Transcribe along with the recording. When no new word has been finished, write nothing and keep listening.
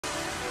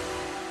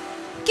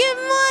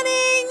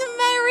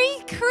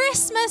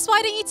Christmas.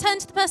 Why don't you turn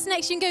to the person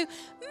next to you and go,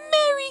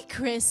 Merry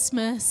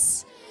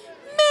Christmas.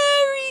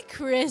 Merry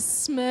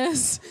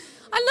Christmas.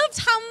 I loved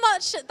how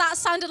much that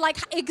sounded like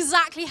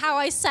exactly how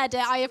I said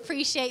it. I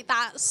appreciate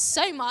that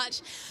so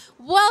much.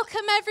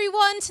 Welcome,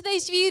 everyone. To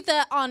those of you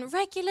that aren't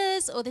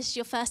regulars or this is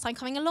your first time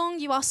coming along,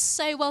 you are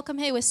so welcome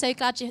here. We're so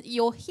glad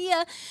you're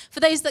here.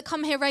 For those that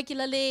come here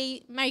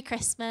regularly, Merry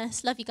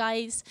Christmas. Love you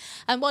guys.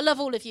 Well,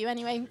 love all of you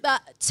anyway.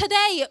 But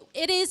today,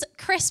 it is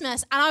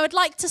Christmas, and I would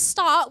like to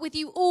start with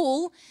you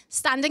all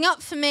standing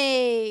up for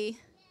me.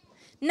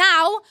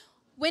 Now,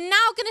 we're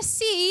now going to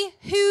see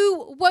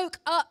who woke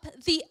up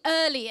the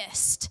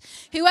earliest.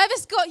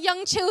 Whoever's got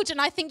young children,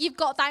 I think you've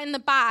got that in the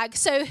bag.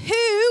 So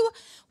who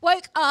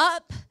woke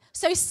up?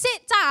 So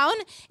sit down.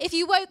 If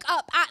you woke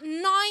up at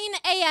 9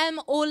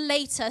 a.m. or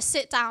later,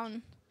 sit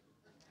down.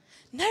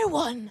 No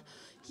one.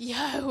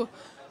 Yo.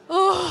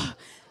 Oh.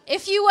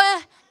 If you were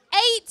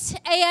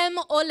 8 a.m.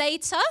 or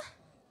later,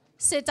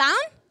 sit down.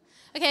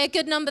 Okay, a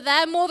good number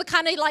there. More the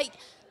kind of like,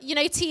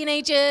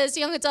 teenagers,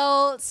 young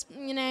adults,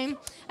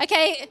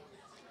 Okay.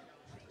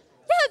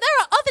 Yeah, there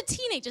are other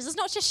teenagers. It's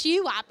not just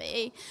you,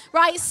 Abby.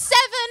 Right, 7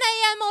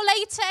 a.m. or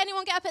later.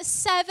 Anyone get up at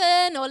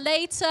 7 or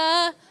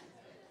later?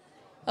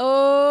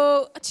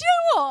 Oh, do you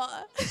know what?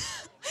 Do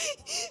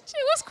you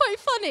know what's quite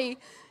funny?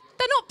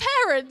 They're not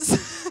parents.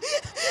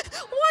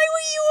 Why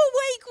were you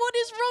awake? What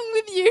is wrong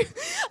with you?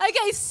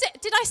 Okay,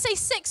 did I say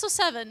 6 or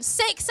 7?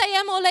 6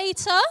 a.m. or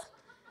later?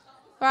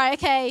 Right,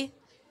 okay.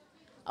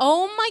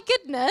 Oh my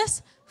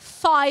goodness.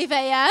 5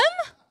 a.m.?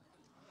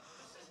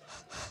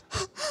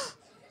 4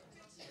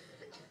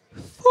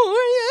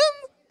 a.m.?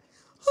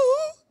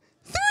 Oh,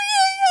 3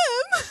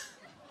 a.m.?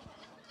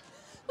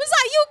 Was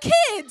that your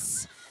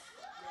kids?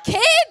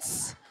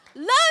 Kids,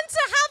 learn to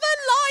have a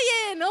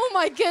lie-in. Oh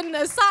my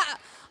goodness.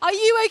 Are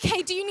you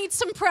okay? Do you need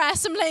some prayer,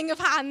 some laying of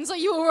hands? Are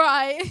you all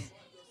right?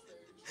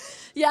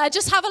 Yeah,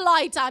 just have a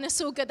lie down.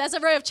 It's all good. There's a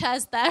row of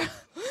chairs there.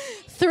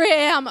 3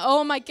 a.m.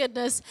 Oh my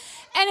goodness.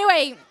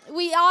 Anyway,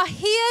 we are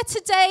here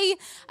today.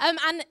 And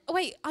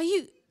wait,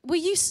 were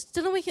you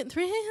still awake at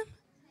 3 a.m.?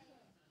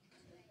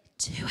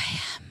 2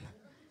 a.m.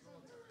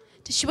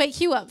 Did she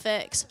wake you up,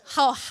 Vix?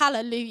 Oh,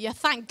 hallelujah.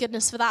 Thank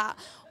goodness for that.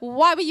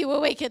 Why were you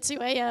awake at 2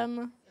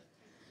 a.m.?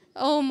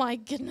 Oh, my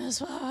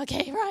goodness. Well,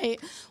 okay, right.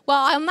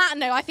 Well, on that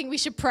note, I think we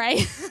should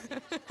pray.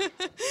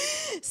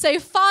 So,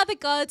 Father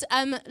God,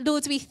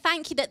 Lord, we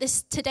thank you that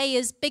this today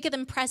is bigger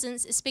than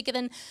presents. It's bigger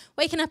than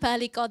waking up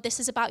early, God. This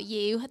is about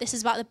you. This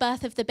is about the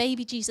birth of the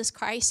baby Jesus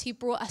Christ who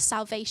brought us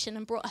salvation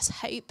and brought us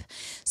hope.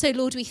 So,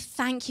 Lord, we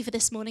thank you for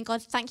this morning,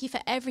 God. Thank you for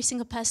every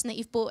single person that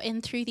you've brought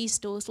in through these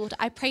doors, Lord.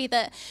 I pray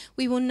that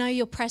we will know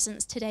your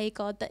presence today,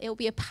 God, that it will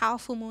be a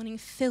powerful morning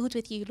filled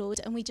with you,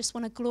 Lord, and we just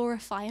want to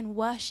glorify and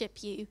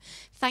worship you.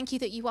 Thank you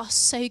that you are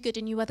so good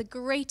and you are the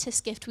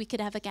greatest gift we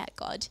could ever get,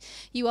 God.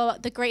 You are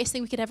the greatest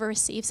thing we could ever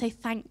receive, so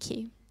thank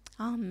you.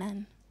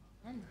 Amen.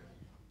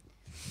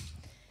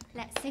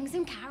 Let's sing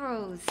some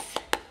carols.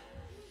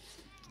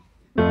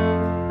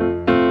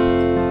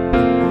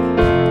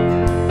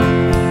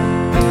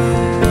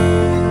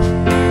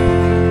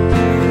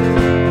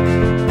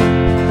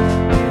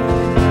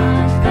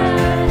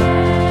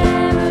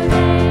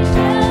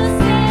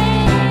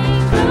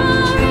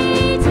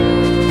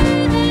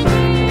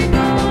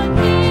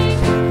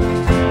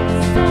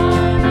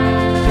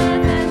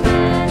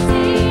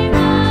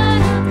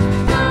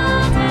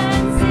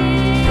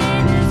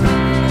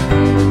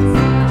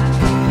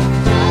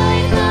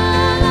 Join the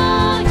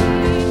Lord.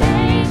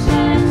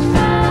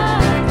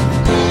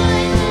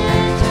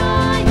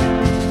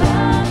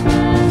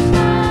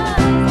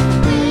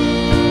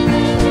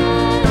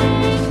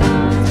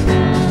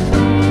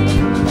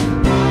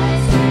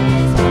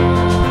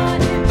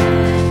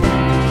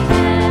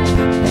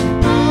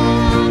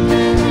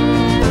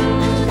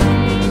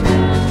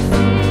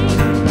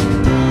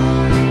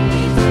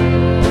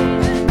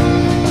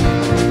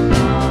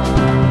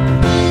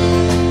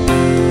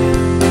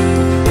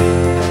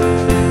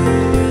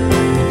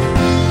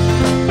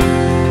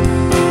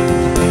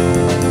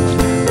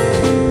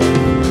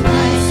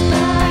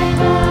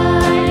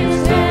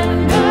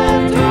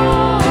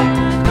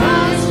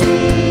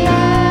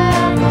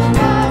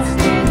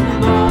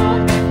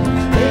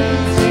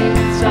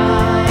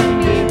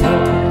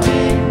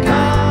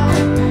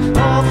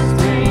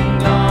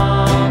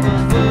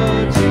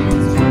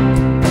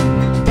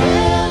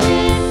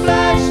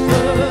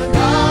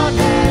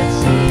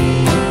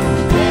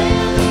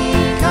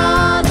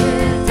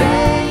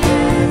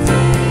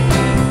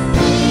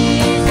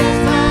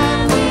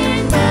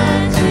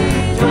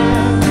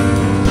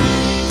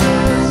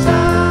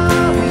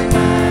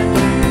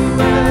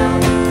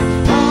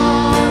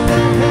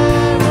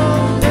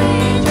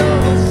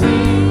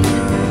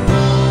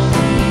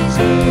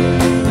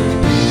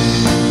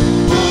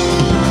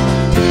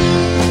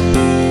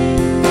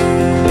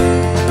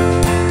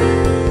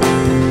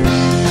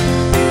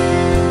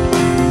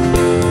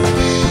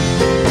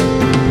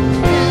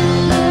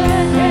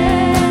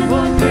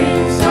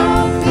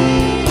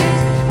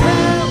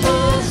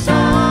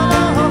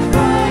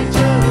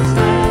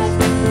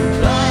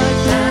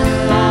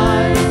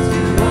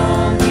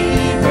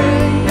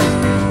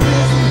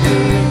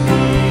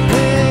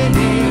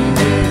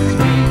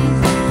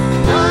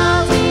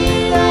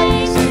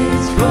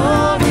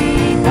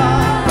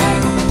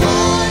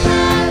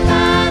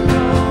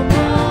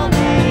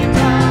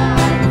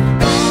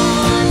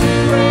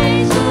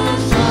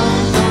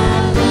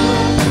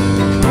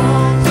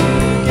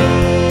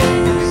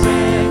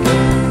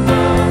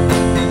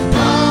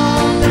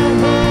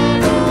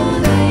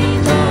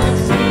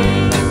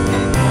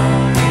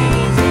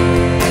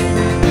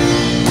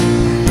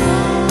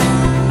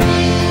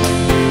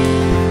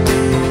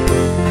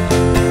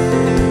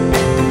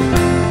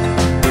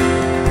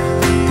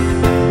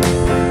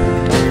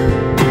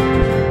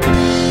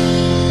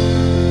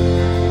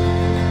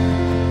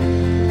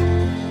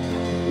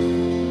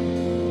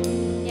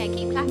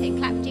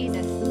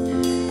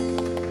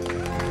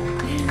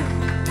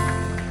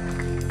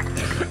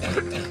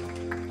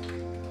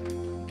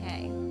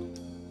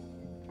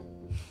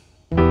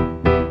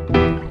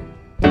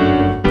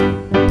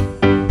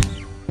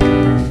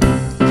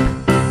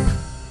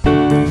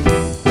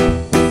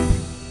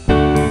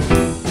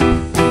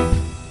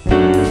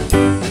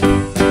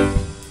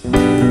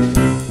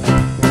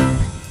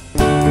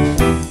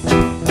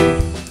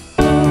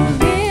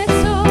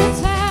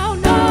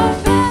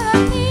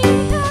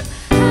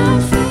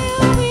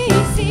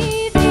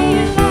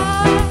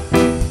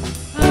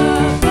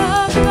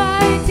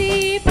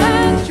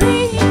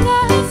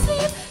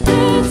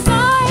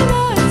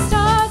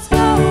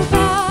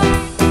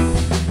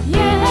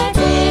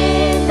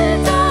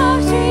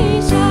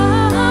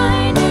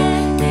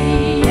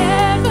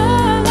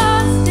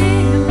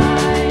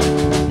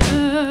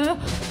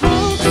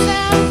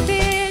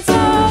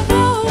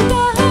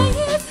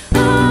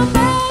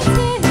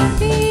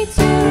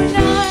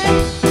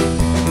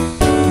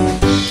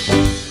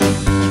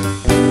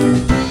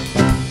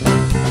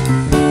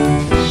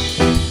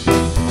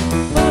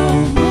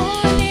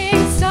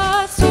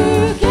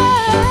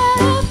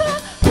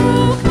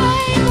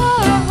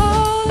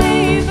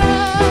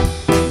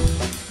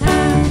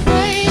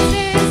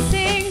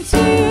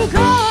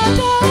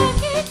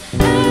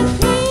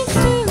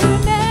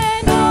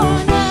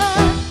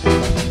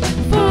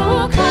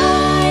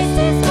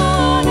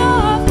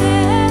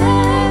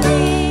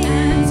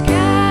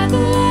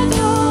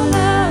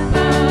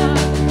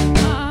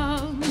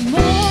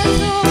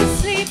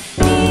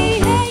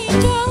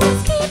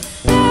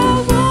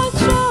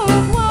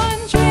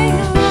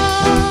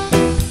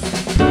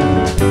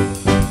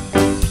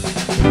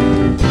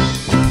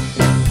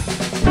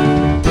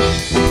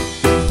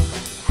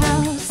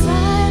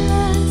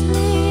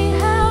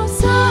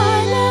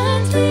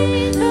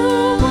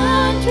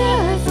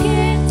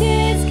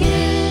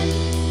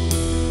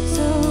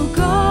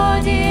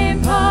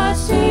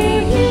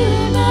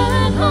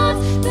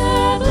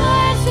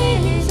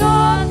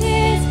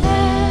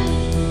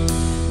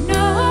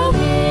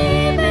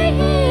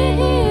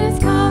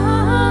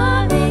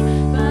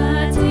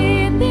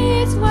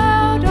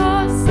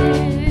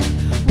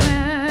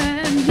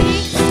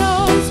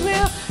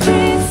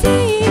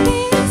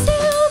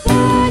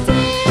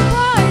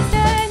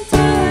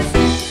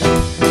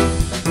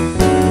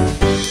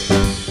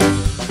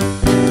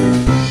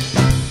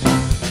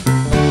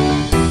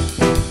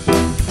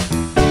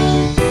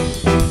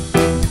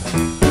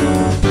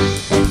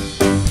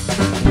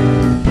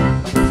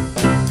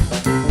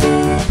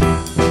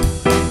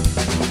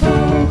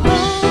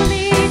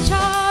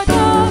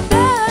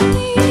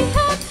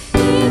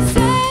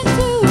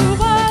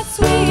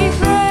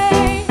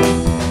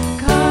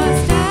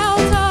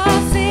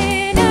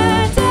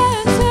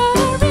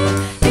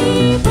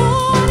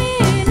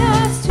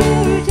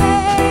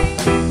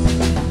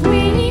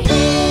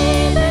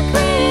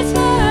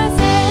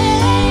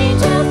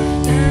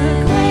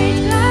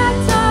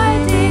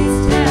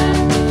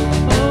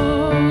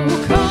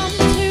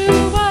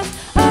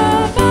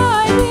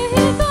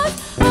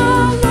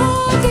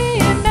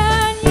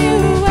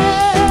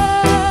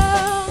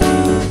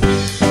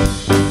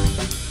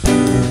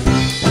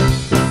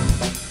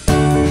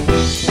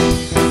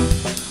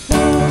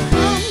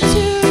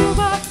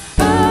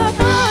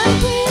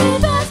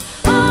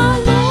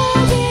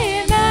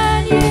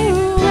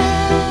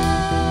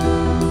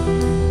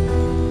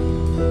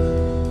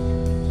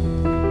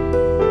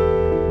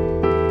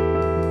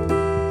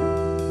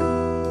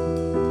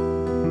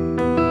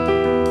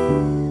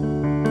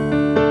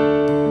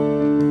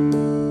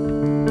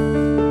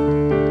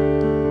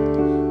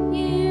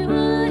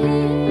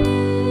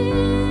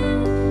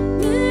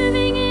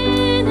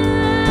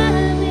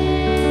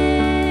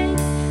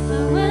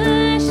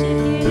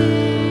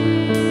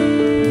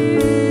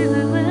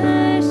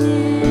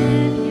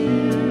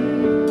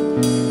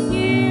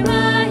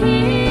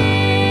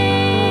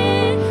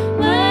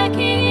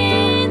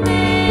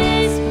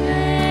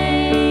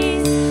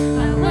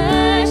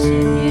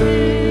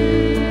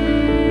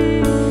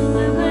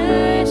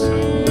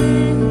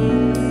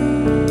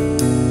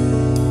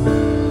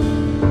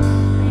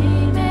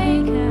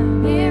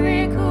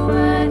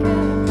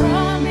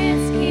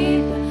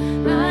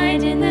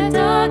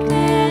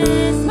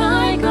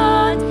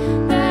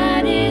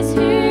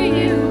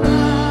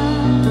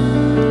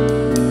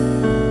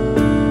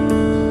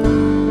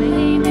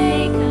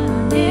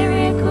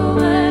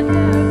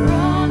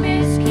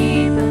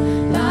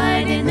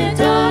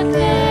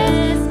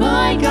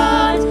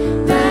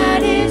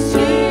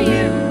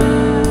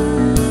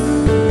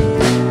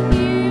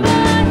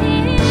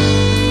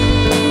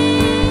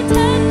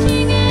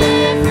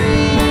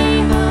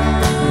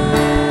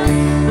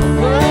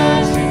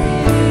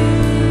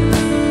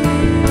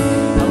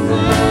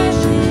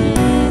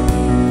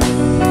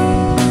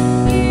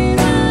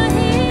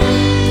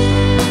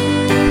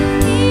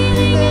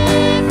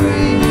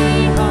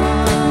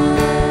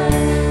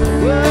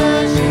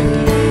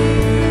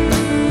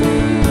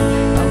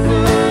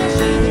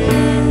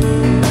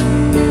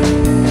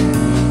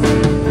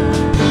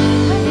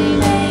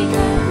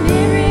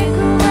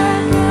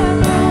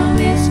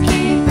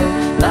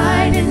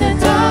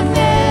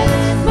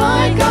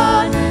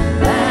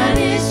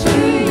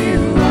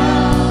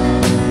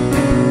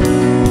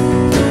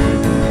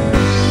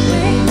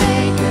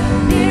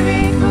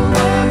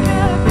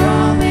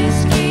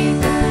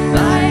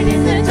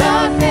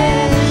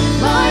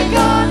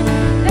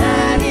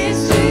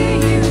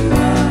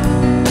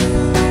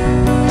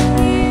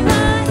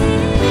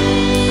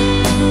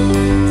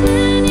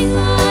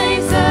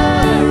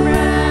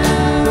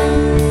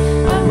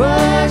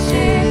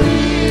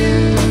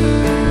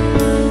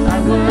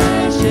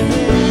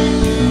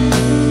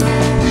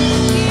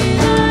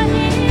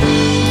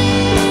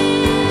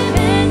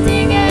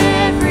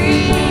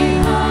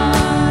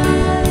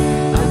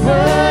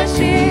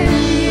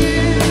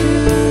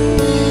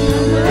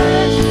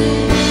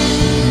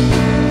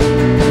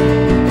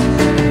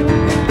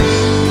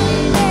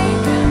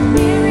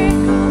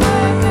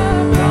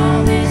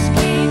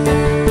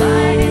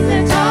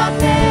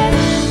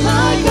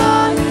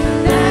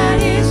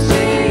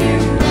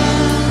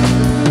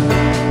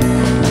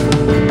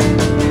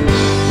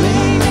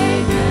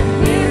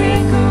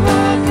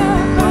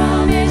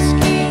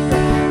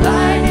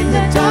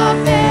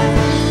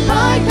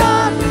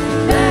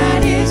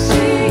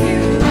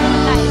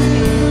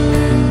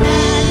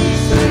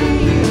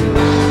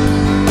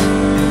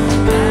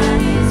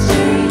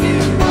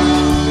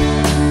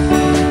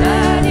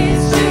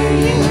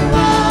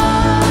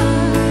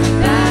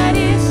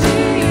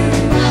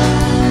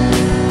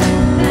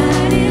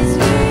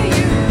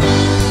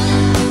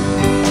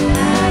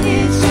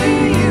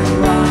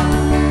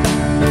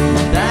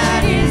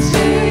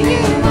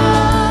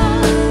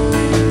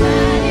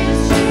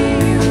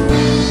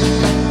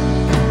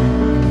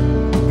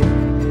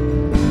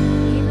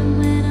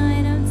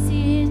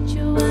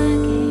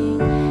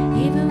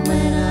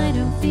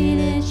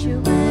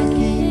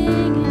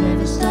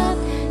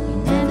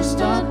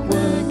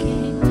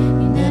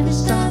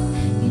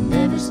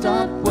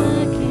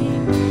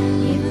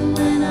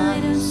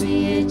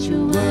 it,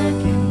 you're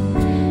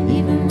working.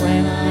 Even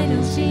when I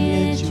don't see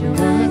it, you're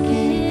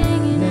working.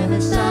 You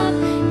never stop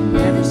working. You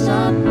never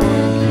stop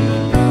working.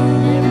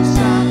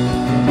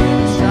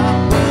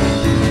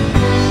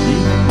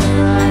 Even when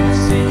I don't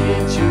see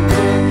it, you're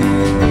working.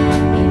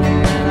 Even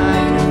when I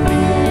don't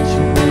feel it,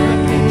 you're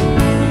working.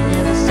 You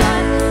never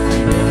stop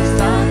working. You never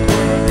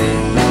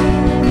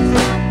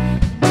stop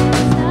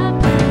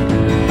working.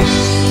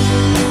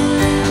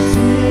 I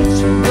see it,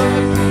 you're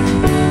working.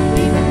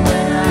 Even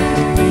when I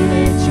don't feel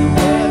it, you're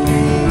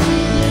working.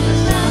 You never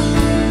stop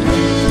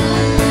working.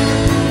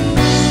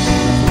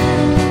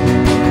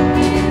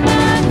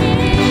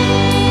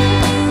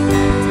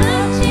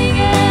 Touching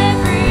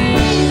every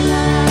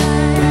life.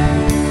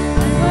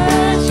 I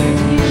worship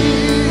you.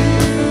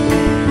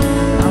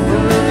 I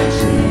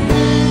worship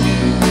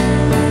you.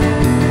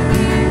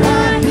 You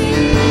are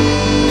here,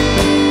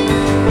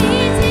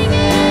 meeting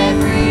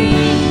every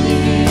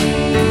need.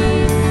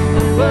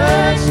 I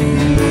worship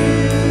you.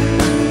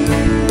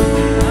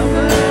 I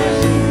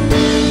worship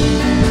you.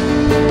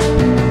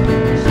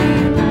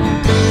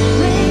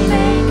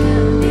 Waymaker,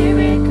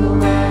 miracle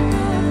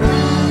worker,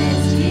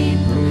 promise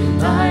keeper,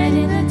 light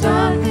in the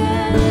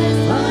darkness.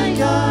 My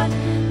God,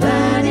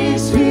 that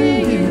is who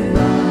you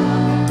are.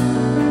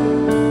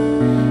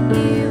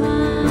 You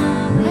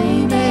are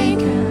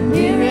waymaker,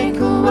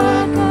 miracle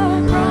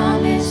worker,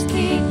 promise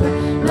keeper,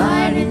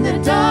 light in the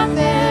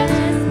darkness.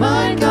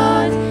 My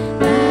God,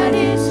 that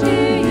is who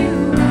you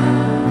are.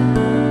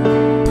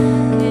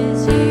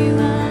 'Cause you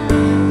are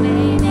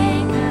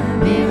waymaker,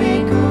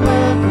 miracle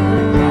worker,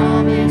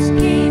 promise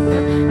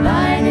keeper,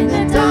 light in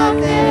the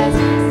darkness.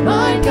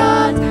 My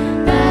God,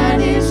 that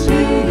is who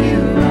you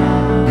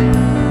are.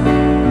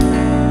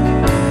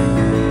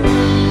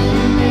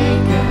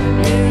 Waymaker,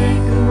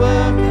 miracle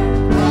worker,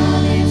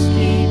 promise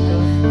keeper,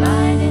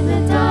 light in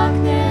the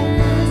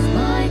darkness.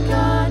 My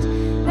God,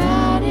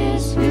 that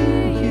is who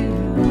you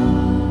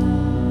are.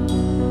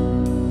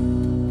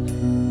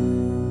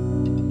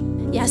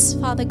 Yes,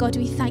 Father God,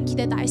 we thank you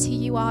that that is who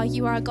you are.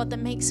 You are a God that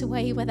makes a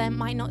way where there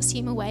might not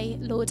seem a way,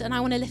 Lord. And I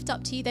want to lift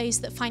up to you those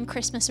that find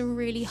Christmas a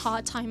really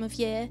hard time of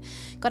year.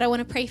 God, I want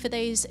to pray for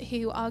those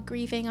who are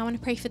grieving. I want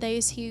to pray for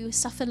those who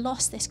suffer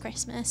loss this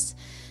Christmas.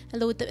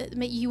 And Lord, that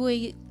may you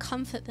will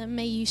comfort them.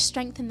 May you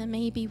strengthen them.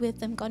 May you be with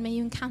them, God. May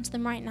you encounter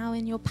them right now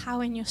in your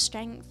power and your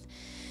strength.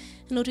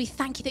 And Lord, we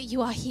thank you that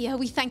you are here.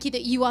 We thank you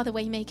that you are the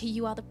way maker.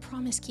 You are the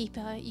promise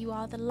keeper. You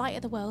are the light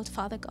of the world,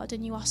 Father God.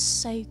 And you are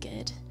so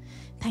good.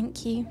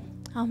 Thank you.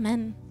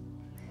 Amen.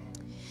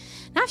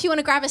 Now, if you want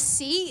to grab a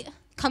seat,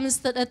 comes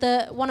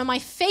the one of my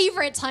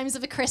favorite times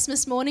of a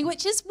Christmas morning,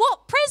 which is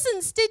what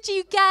presents did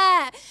you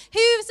get?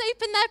 Who's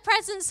opened their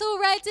presents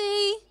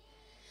already?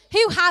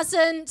 Who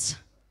hasn't?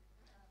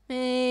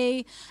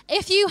 Me.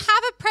 If you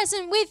have a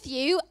present with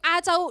you,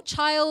 adult,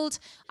 child,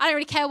 I don't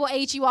really care what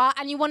age you are,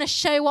 and you want to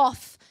show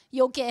off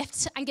your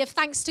gift and give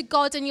thanks to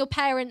God and your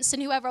parents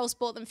and whoever else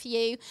bought them for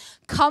you,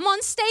 come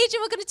on stage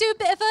and we're going to do a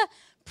bit of a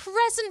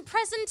present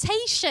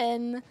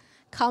presentation.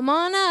 Come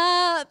on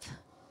up.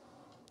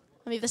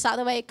 I'll move this out of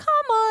the way. Come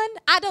on.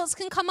 Adults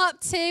can come up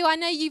too. I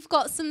know you've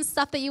got some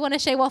stuff that you want to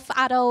show off for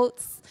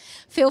adults.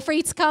 Feel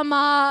free to come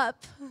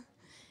up.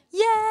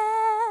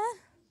 Yeah.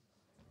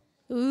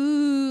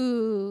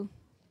 Ooh.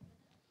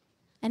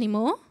 Any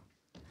more?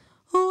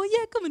 Oh,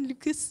 yeah, come on,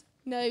 Lucas.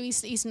 No,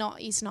 he's not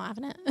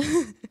having it.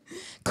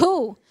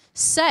 Cool.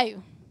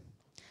 So,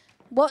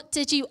 what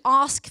did you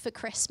ask for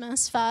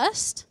Christmas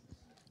first?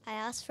 I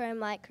asked for a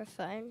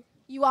microphone.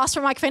 You asked for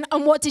a microphone,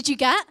 and what did you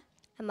get?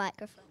 A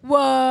microphone.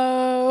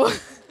 Whoa.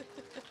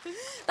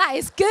 That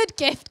is good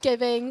gift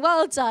giving.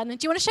 Well done. Do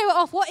you want to show it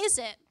off? What is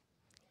it?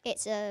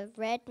 It's a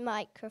red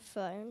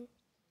microphone.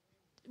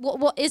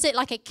 What is it,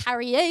 like a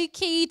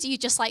karaoke? Do you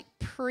just like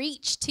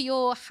preach to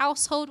your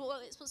household?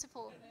 What's it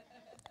for?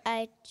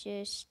 I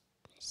just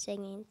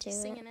singing to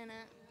Singing it. in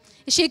it.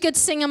 Is she a good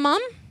singer,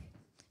 Mum?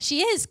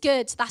 She is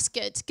good. That's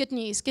good. Good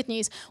news. Good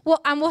news.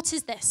 What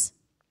is this?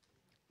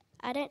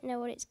 I don't know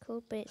what it's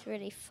called, but it's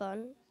really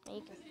fun.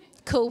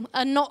 Cool.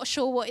 I'm not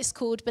sure what it's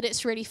called, but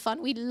it's really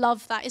fun. We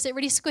love that. Is it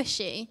really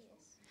squishy?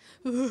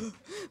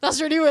 That's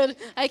really weird.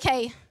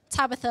 Okay,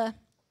 Tabitha,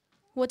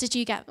 what did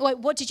you get? Wait,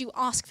 what did you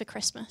ask for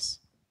Christmas?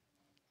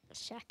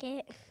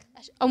 Shacket.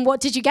 And what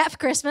did you get for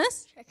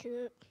Christmas?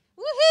 Shacket.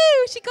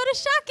 Woohoo! She got a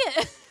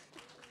shacket.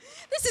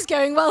 This is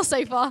going well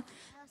so far.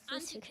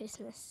 What's for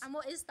Christmas? And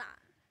what is that?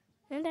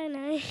 I don't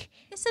know.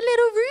 It's a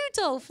little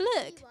Rudolph.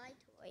 Look. TY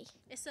toy.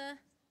 It's a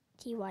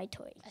TY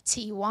toy.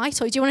 TY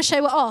toy. Do you want to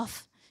show it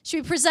off?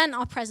 Should we present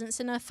our presents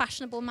in a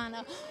fashionable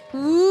manner?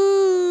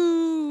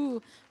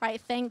 Ooh. Right,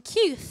 thank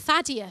you.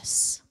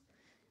 Thaddeus.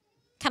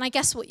 Can I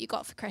guess what you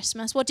got for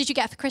Christmas? What did you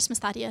get for Christmas,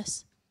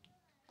 Thaddeus?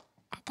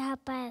 I got a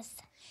buzz.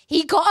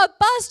 He got a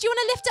buzz. Do you want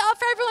to lift it up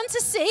for everyone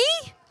to see?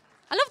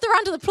 I love the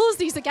round of applause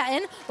these are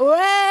getting. Way, look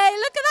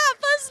at that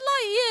Buzz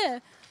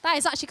Lightyear. That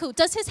is actually cool.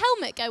 Does his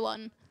helmet go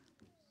on?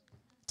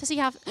 Does he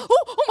have...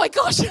 Oh my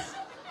gosh. I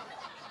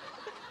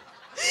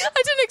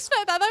didn't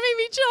expect that. That made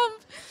me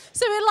jump.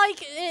 So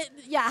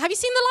yeah. Have you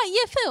seen the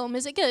Lightyear film?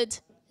 Is it good?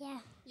 Yeah.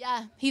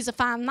 Yeah, he's a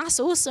fan. That's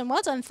awesome.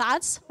 Well done,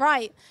 Thads.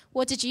 Right,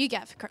 what did you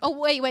get for Christmas? Oh,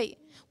 wait.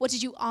 What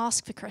did you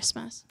ask for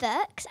Christmas?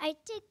 Books. I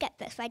did get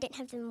books, but I didn't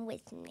have them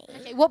with me.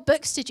 Okay, what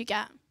books did you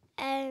get?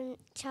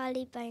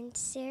 Charlie Bones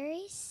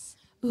series.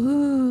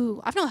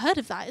 Ooh, I've not heard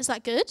of that. Is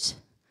that good?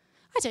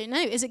 I don't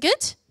know. Is it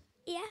good?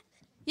 Yeah.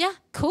 Yeah,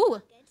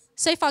 cool.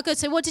 So far good.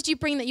 So what did you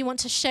bring that you want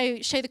to show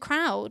the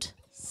crowd?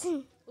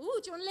 Ooh, do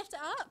you want to lift it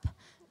up?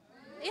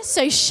 It's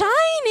so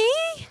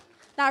shiny.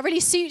 That really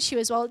suits you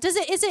as well. Does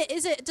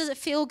it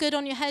feel good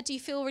on your head? Do you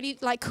feel really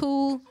like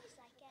cool?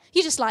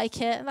 You just like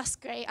it. That's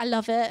great. I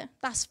love it.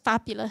 That's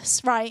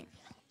fabulous. Right.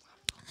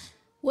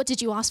 What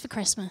did you ask for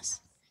Christmas?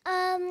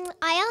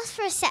 I asked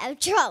for a set of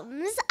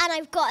drums, and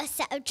I've got a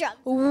set of drums.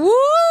 Woo!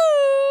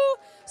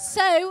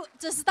 So,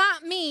 does that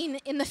mean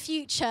in the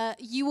future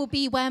you will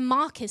be where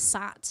Mark is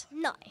sat?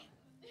 No.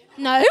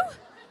 No?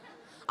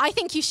 I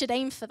think you should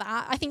aim for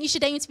that. I think you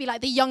should aim to be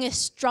like the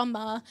youngest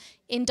drummer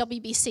in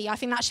WBC. I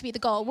think that should be the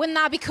goal. Wouldn't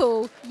that be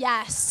cool?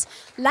 Yes.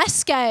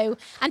 Let's go.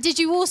 And did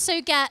you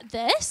also get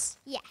this?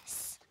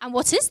 Yes. And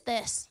what is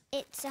this?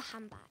 It's a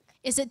handbag.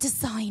 Is it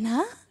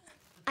designer?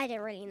 I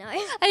don't really know.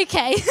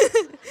 Okay.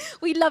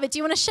 We love it. Do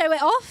you want to show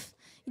it off?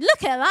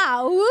 Look at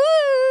that. Woo!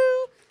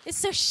 It's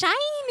so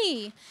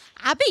shiny.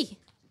 Abby,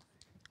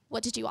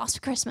 what did you ask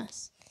for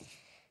Christmas?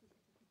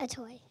 A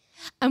toy.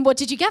 And what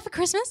did you get for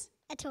Christmas?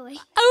 A toy.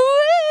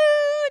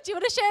 Oh, do you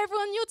want to show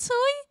everyone your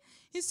toy?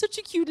 It's such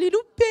a cute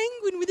little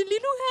penguin with a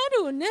little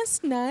hat on.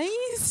 That's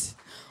nice.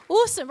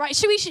 Awesome. Right,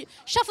 should we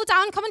shuffle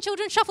down? Come on,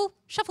 children. Shuffle,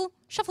 shuffle,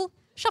 shuffle,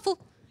 shuffle.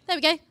 There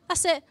we go.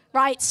 That's it.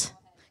 Right.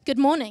 Good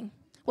morning.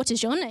 What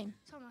is your name?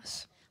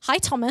 Thomas. Hi,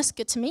 Thomas.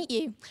 Good to meet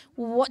you.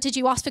 What did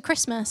you ask for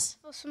Christmas?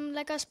 For some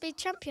Lego Speed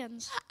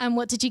Champions. And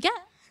what did you get?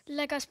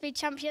 Lego Speed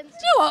Champions. Do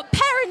you know what?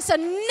 Parents are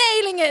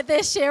nailing it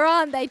this year,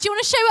 aren't they? Do you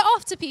want to show it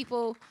off to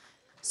people?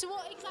 So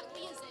what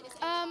exactly is it? Is it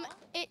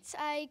It's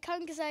a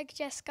Koenigsegg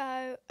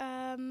Jesco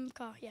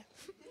car, yeah.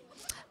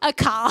 a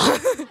car? I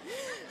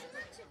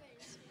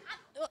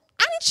love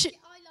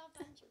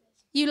anchovies.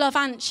 You love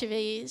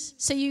anchovies.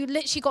 So you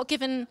literally got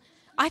given...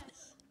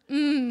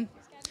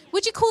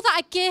 Would you call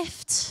that a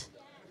gift?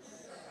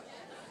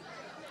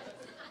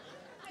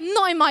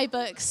 Not in my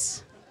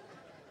books.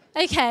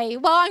 Okay,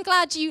 well, I'm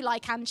glad you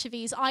like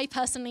anchovies. I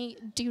personally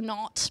do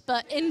not,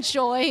 but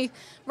enjoy.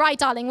 Right,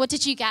 darling, what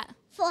did you get?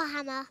 Thor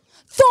hammer.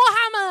 Thor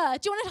hammer!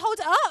 Do you want to hold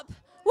it up?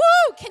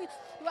 Woo!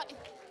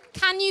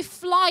 Can you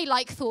fly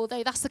like Thor,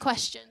 though? That's the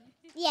question.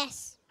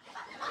 Yes.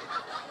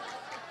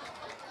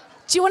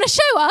 Do you want to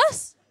show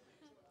us?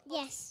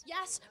 Yes.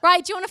 Yes.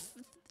 Right, do you want to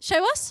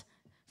show us?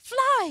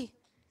 Fly!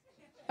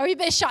 Are you a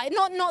bit shy?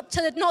 Not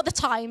the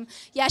time.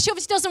 Yeah, she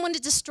obviously doesn't want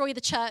to destroy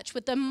the church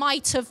with the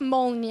might of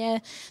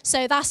Mjolnir.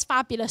 So that's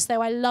fabulous,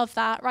 though. I love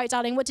that. Right,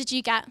 darling, what did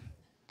you get?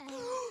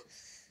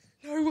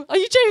 No, are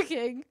you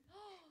joking?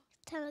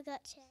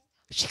 Tamagotchi.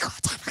 She got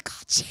a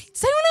Tamagotchi.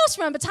 Does anyone else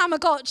remember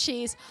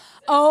Tamagotchis?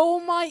 Oh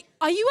my,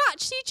 are you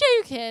actually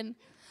joking?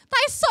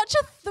 That is such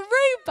a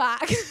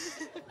throwback.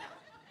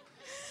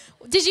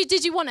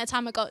 Did you want a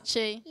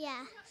Tamagotchi? Yeah.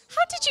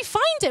 How did you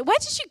find it? Where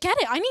did you get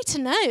it? I need to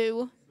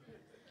know.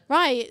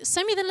 Right,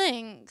 send me the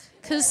link,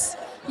 because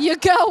your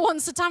girl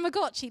wants a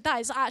Tamagotchi. That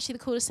is actually the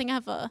coolest thing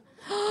ever.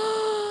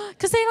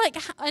 Because they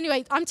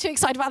anyway, I'm too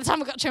excited about the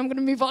Tamagotchi, I'm going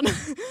to move on.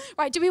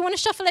 Right, do we want to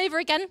shuffle over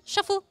again?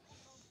 Shuffle.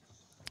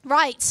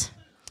 Right.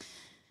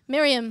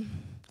 Miriam,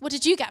 what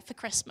did you get for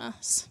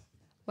Christmas?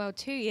 Well,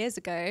 2 years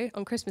ago,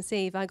 on Christmas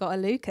Eve, I got a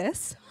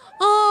Lucas.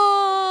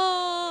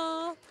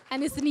 Oh,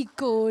 and isn't he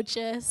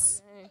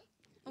gorgeous?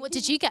 And what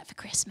did you get for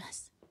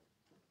Christmas?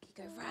 You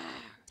go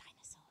round.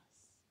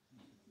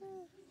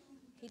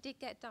 He did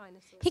get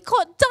dinosaurs. He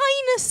got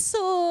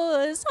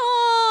dinosaurs.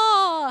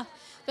 Oh.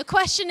 The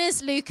question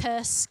is,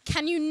 Lucas,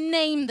 can you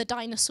name the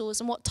dinosaurs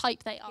and what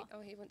type they are?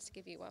 He wants to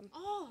give you one.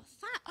 Oh,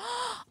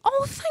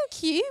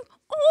 thank you.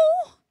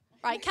 Oh.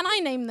 Right, can I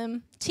name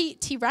them?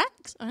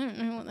 T-Rex? I don't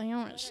know what they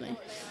are, actually.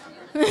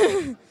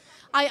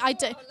 I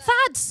don't.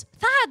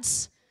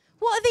 Thads.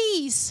 What are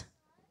these?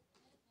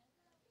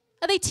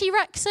 Are they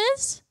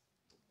T-Rexes?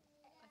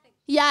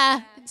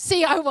 Yeah.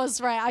 See, I was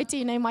right. I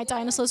do know my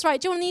dinosaurs.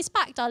 Right, do you want these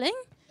back, darling?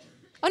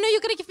 Oh, no,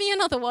 you're going to give me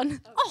another one.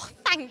 Oh,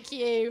 thank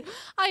you.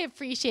 I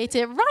appreciate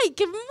it. Right,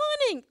 good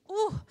morning.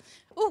 Oh,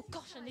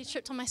 gosh, I nearly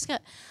tripped on my skirt.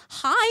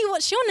 Hi,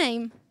 what's your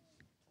name?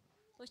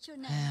 What's your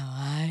name?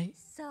 Hello.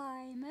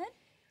 Simon.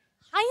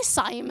 Hi,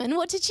 Simon.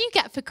 What did you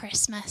get for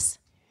Christmas?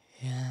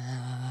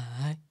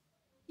 Yeah.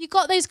 You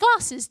got those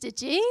glasses,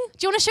 did you?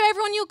 Do you want to show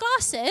everyone your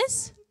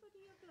glasses?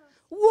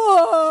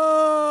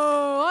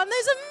 Whoa, aren't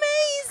those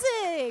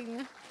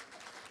amazing?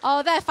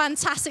 Oh, they're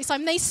fantastic,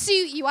 Simon. They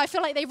suit you. I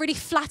feel like they really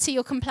flatter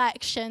your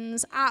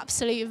complexions.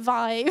 Absolute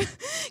vibe.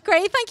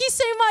 Great. Thank you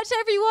so much,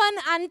 everyone.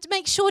 And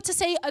make sure to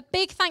say a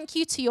big thank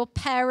you to your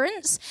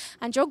parents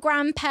and your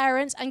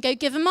grandparents and go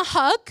give them a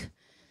hug.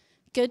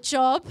 Good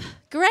job.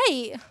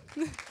 Great.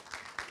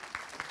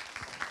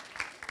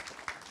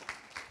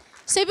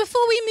 So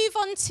before we move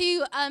on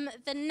to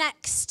the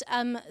next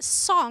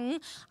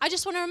song, I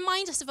just want to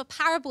remind us of a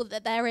parable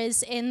that there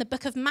is in the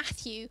book of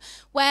Matthew,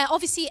 where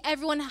obviously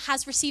everyone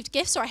has received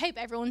gifts, or I hope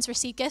everyone's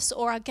received gifts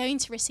or are going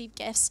to receive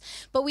gifts,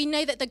 but we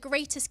know that the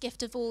greatest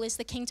gift of all is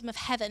the kingdom of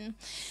heaven.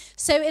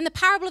 So in the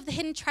parable of the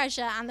hidden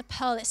treasure and the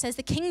pearl, it says,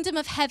 the kingdom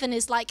of heaven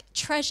is like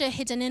treasure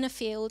hidden in a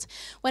field.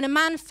 When a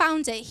man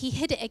found it, he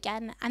hid it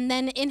again, and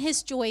then in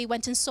his joy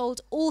went and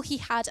sold all he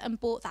had and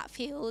bought that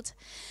field.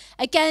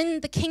 Again,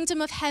 the kingdom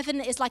of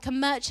heaven is like a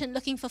merchant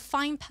looking for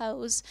fine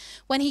pearls.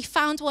 When he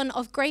found one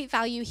of great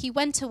value, he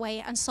went away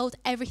and sold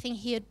everything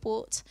he had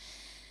bought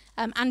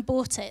and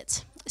bought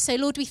it. So,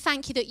 Lord, we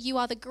thank you that you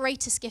are the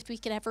greatest gift we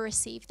could ever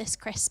receive this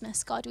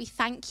Christmas, God. We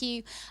thank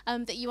you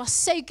that you are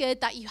so good,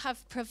 that you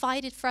have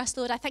provided for us,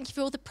 Lord. I thank you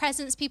for all the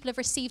presents people have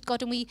received,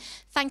 God, and we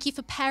thank you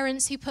for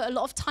parents who put a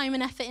lot of time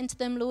and effort into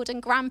them, Lord,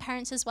 and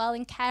grandparents as well,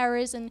 and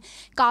carers and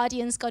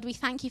guardians, God. We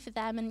thank you for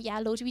them, and yeah,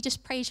 Lord, we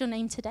just praise your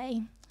name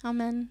today.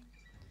 Amen.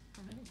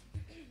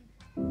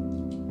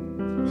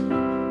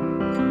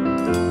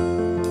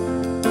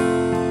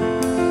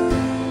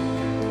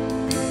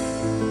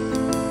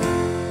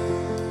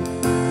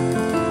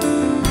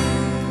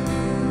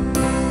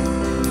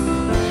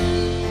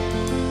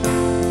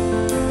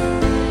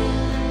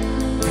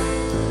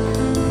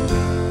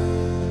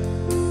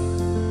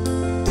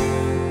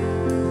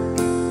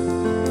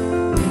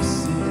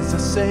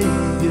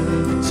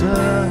 Savior,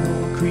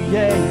 eternal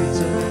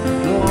creator,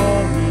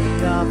 glory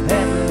of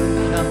heaven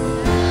come.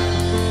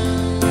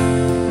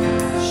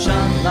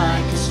 Shone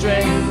like a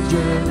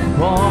stranger,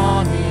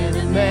 born in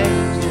a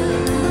manger,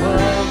 the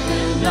world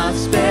will not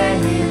spare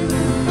him.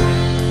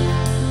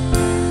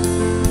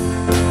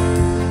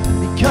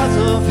 Because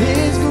of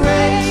his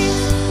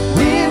grace,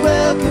 we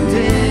welcomed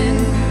in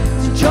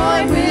to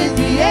join with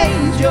the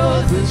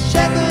angels, the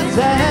shepherds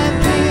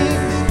and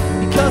kings.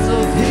 Because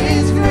of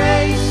his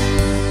grace,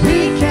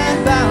 we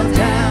can bow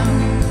down,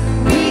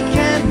 we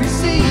can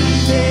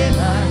receive him, a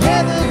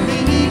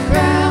heavenly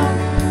crown,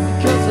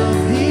 because of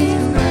his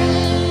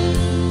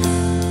grace.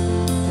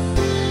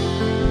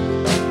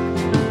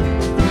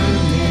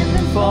 Through him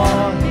and for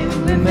him,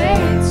 we're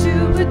made to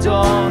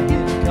adore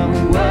him. Come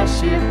and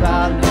worship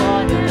our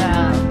Lord and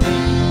our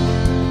King.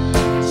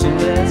 So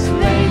let's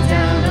lay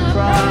down our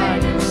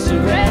pride and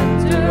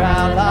surrender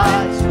our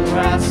lives for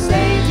our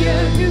Savior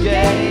who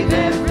gave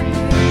everything.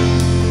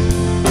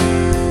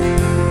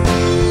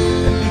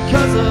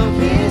 Because of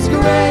his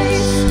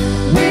grace,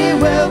 we're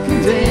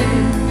welcomed in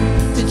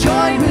to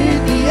join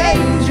with the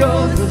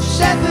angels, the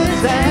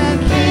shepherds and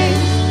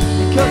kings.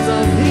 Because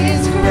of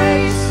his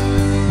grace,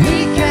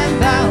 we can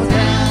bow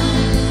down,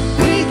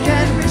 we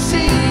can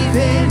receive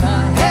him, a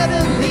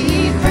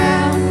heavenly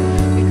crown.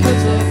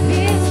 Because of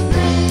his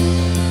grace,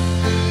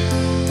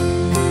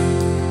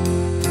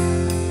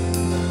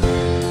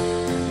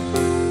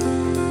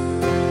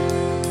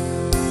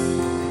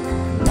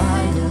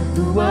 light of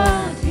the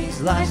world,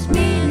 his life's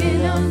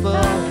meaning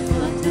unfold,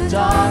 but the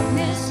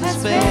darkness has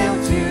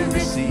failed to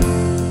receive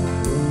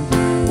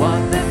what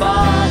the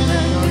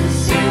Father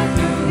concealed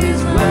through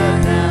his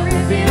word now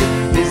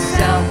revealed, his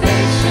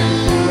salvation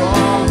for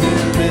all who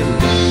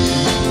believe.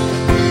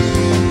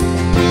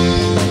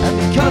 And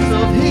because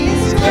of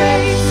his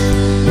grace,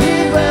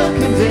 we're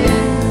welcomed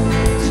in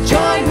to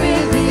join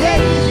with the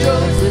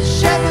angels, the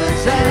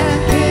shepherds and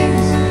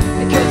kings.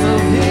 Because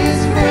of his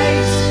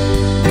grace,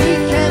 we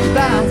can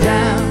bow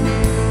down,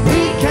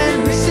 we can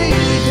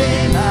receive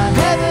him, a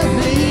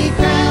heavenly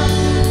crown.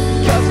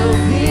 Because of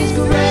his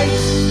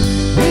grace,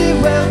 we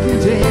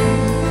welcomed in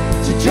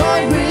to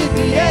join with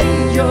the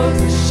angels,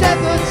 the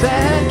shepherds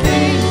and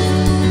kings.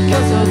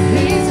 Because of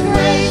his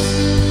grace,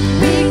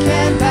 we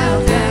can bow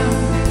down,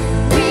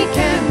 we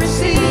can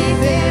receive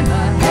him, a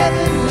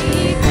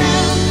heavenly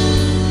crown.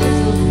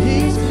 Because of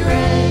his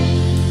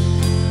grace.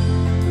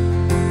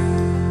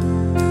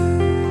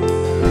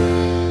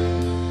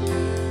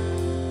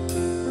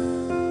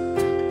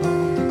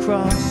 On the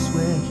cross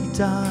where he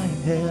died,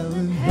 hell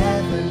and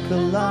heaven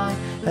collide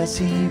as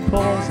he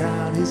pours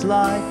out his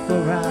life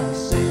for our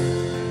sin.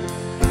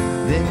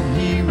 Then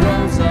he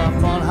rose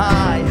up on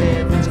high,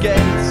 heaven's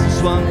gates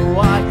swung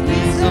wide.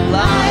 He's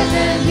alive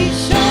and he's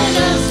shown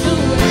us the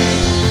way.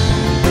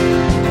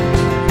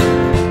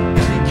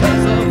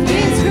 Because of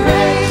his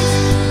grace,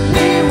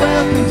 we're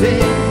welcomed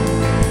in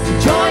to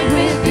join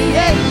with the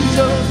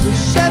angels, the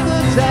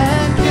shepherds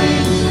and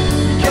kings.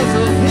 Because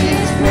of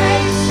his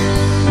grace,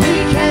 we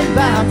can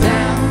bow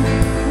down,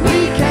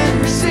 we can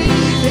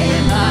receive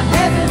him, a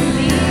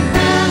heavenly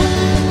crown.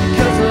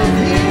 Because of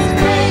his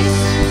grace,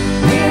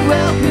 we're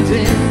welcomed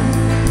in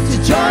to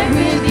join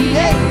with the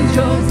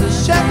angels, the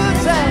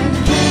shepherds and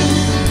kings.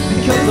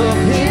 Because of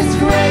his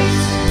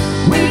grace,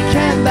 we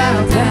can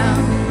bow down,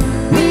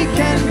 we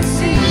can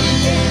receive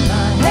him, a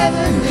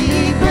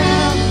heavenly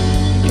crown.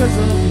 Because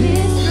of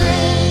his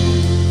grace.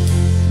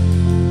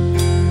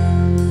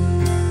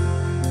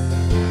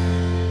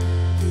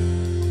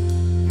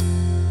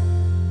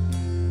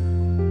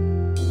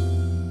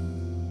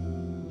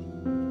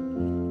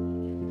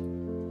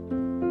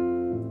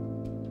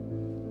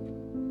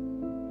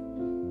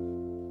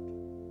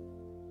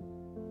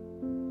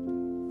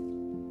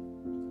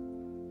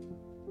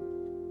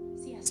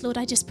 hearts. Lord,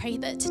 I just pray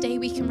that today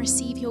we can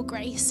receive your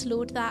grace,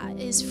 Lord, that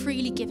is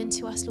freely given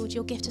to us, Lord,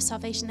 your gift of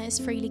salvation that is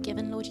freely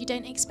given. Lord, you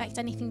don't expect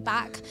anything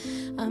back.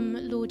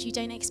 Lord, you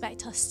don't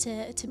expect us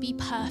to be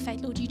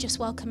perfect. Lord, you just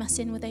welcome us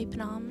in with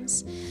open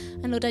arms.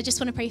 And Lord, I just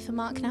want to pray for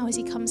Mark now as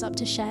he comes up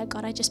to share.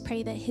 God, I just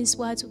pray that his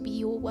words will be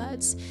your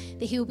words,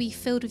 that he will be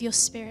filled with your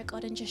spirit,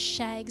 God, and just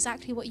share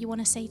exactly what you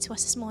want to say to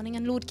us this morning.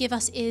 And Lord, give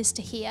us ears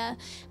to hear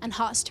and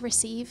hearts to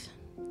receive.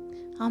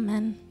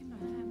 Amen.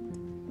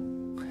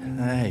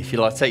 Hey, if you'd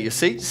like to take your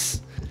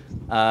seats.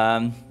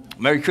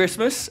 Merry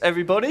Christmas,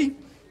 everybody.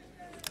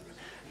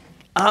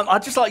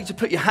 I'd just like you to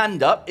put your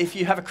hand up if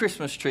you have a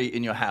Christmas tree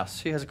in your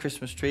house. Who has a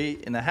Christmas tree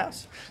in their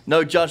house?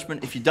 No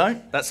judgment if you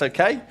don't, that's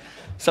okay.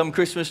 Some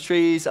Christmas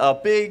trees are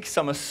big,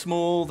 some are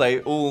small,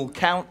 they all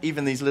count,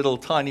 even these little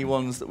tiny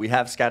ones that we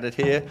have scattered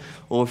here.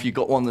 Or if you've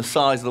got one the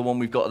size of the one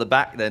we've got at the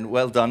back, then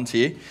well done to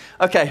you.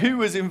 Okay, who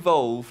was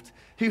involved,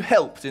 who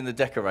helped in the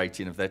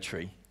decorating of their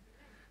tree?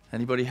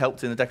 Anybody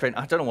helped in the decorating?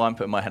 I don't know why I'm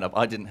putting my hand up.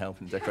 I didn't help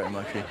in decorating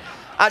my tree.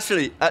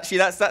 Actually,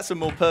 that's a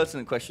more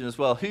pertinent question as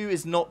well. Who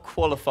is not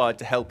qualified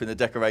to help in the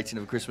decorating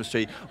of a Christmas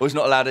tree or is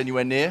not allowed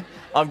anywhere near?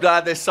 I'm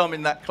glad there's some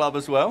in that club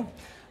as well.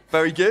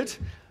 Very good.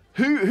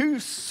 Who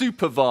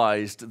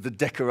supervised the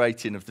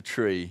decorating of the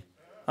tree?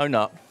 Own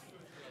up.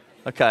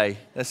 Okay,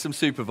 there's some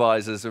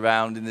supervisors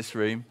around in this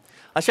room.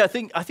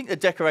 Actually, I think the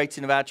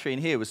decorating of our tree in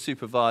here was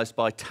supervised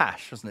by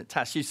Tash, wasn't it?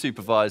 Tash, you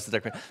supervised the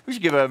decorating. We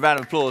should give her a round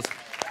of applause.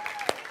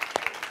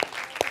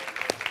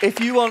 If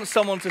you want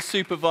someone to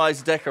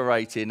supervise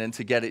decorating and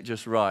to get it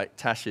just right,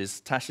 Tash is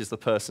the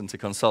person to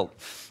consult.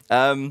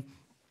 Now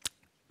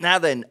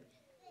then,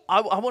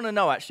 I want to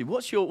know actually,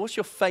 what's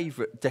your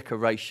favourite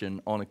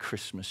decoration on a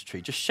Christmas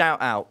tree? Just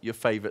shout out your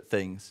favourite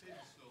things.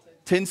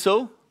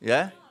 Tinsel,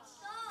 yeah.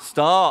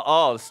 Star,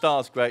 oh, the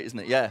star's great, isn't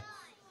it? Yeah.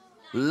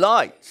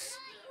 Lights,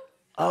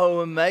 oh,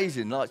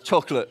 amazing, like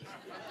chocolate.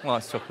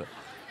 Nice chocolate.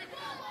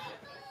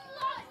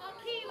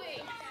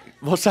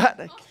 What's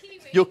that?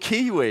 Your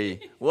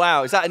kiwi.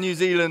 Wow, is that a New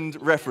Zealand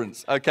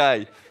reference?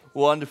 Okay,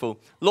 wonderful.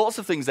 Lots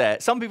of things there.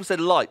 Some people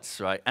said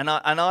lights, right? And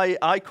I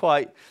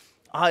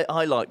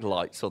like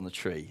lights on the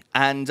tree.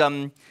 And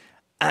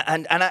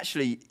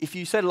actually, if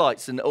you said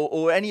lights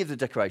or any of the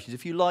decorations,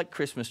 if you like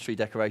Christmas tree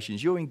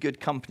decorations, you're in good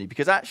company.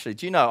 Because actually,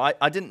 do you know,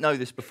 I didn't know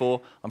this before.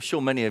 I'm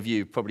sure many of you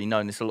have probably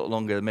known this a lot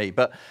longer than me.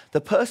 But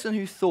the person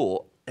who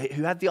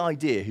had the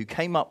idea, who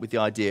came up with the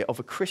idea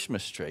of a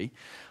Christmas tree,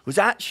 was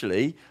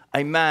actually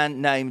a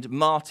man named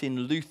Martin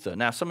Luther.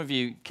 Now, some of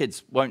you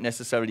kids won't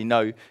necessarily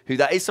know who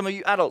that is. Some of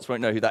you adults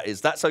won't know who that is.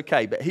 That's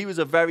okay. But he was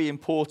a very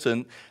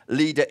important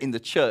leader in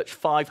the church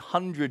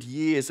 500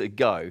 years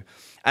ago.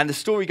 And the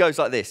story goes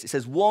like this. It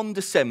says, one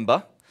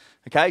December,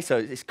 okay, so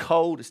it's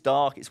cold, it's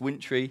dark, it's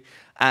wintry,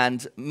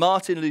 and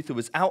Martin Luther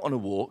was out on a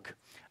walk,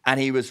 and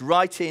he was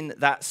writing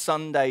that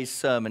Sunday's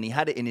sermon. He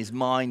had it in his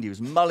mind. He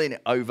was mulling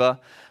it over.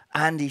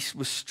 And he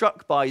was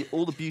struck by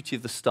all the beauty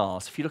of the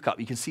stars. If you look up,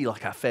 you can see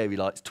like our fairy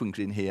lights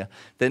twinkling here.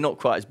 They're not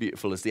quite as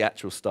beautiful as the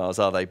actual stars,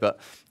 are they? But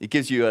it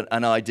gives you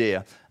an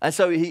idea. And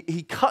so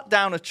he cut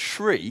down a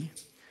tree,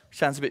 which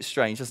sounds a bit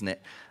strange, doesn't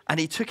it? And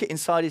he took it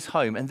inside his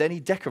home, and then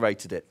he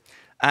decorated it.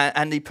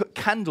 And he put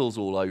candles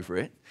all over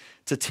it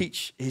to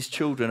teach his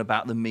children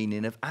about the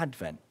meaning of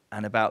Advent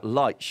and about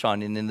light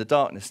shining in the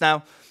darkness.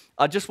 Now,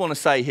 I just want to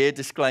say here,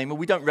 disclaimer,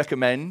 we don't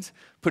recommend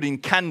putting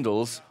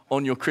candles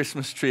on your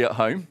Christmas tree at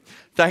home.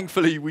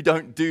 Thankfully, we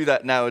don't do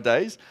that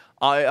nowadays.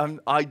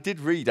 I did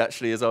read,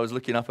 actually, as I was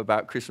looking up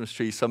about Christmas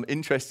trees, some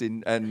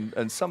interesting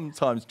and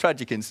sometimes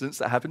tragic incidents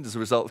that happened as a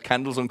result of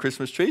candles on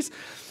Christmas trees.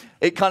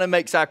 It kind of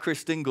makes our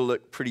Christingle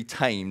look pretty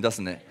tame,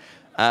 doesn't it?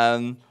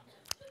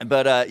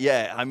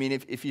 Yeah, I mean,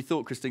 if you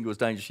thought Christingle was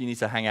dangerous, you need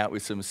to hang out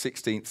with some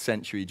 16th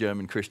century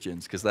German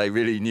Christians because they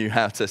really knew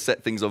how to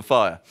set things on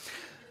fire.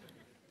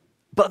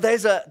 But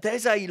there's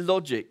a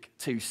logic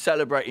to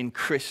celebrating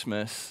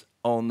Christmas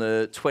on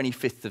the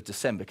 25th of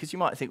December, because you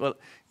might think, well,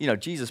 you know,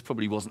 Jesus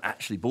probably wasn't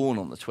actually born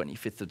on the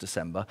 25th of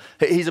December.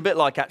 He's a bit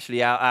like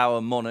actually our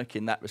monarch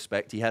in that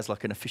respect. He has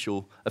like an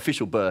official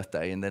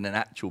birthday and then an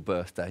actual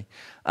birthday,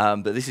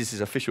 but this is his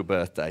official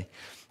birthday.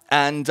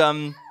 And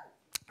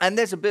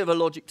there's a bit of a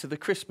logic to the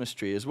Christmas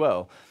tree as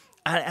well.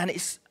 And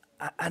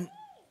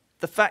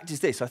the fact is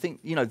this, I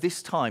think, you know,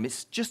 this time,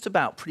 it's just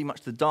about pretty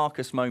much the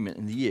darkest moment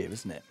in the year,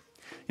 isn't it?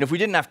 You know, if we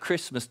didn't have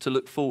Christmas to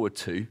look forward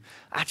to,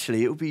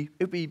 actually, it would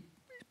be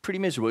pretty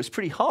miserable. It's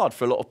pretty hard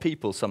for a lot of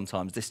people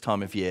sometimes this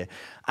time of year.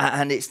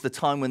 And it's the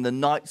time when the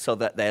nights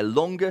are at their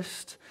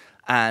longest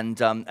and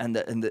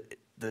the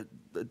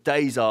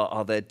days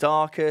are their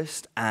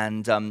darkest,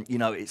 and, you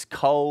know, it's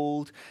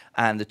cold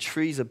and the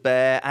trees are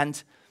bare.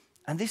 And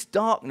this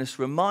darkness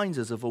reminds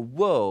us of a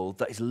world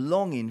that is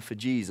longing for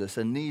Jesus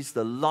and needs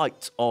the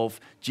light of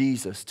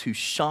Jesus to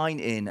shine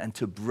in and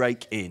to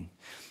break in.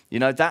 You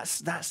know,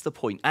 that's the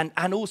point.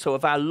 And also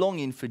of our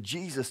longing for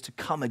Jesus to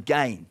come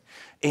again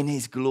in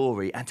his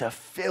glory and to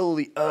fill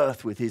the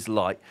earth with his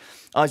light.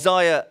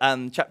 Isaiah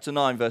chapter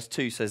 9 verse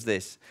 2 says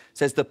this. It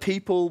says, the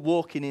people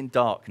walking in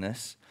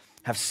darkness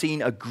have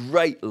seen a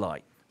great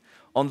light.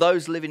 On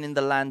those living in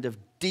the land of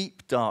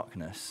deep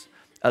darkness,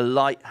 a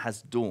light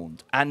has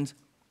dawned. And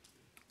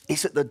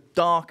it's at the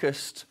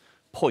darkest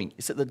point,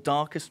 it's at the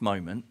darkest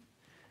moment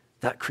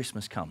that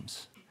Christmas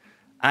comes.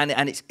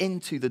 And it's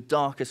into the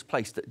darkest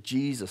place that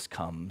Jesus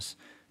comes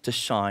to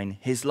shine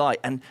his light.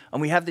 And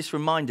we have this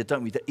reminder,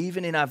 don't we, that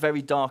even in our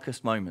very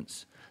darkest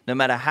moments, no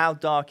matter how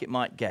dark it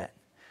might get,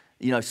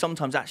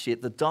 sometimes actually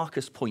at the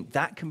darkest point,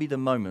 that can be the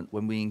moment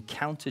when we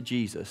encounter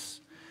Jesus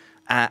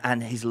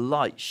and his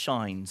light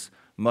shines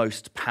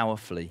most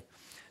powerfully.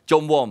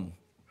 John 1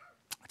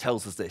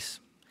 tells us this.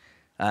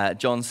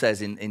 John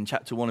says in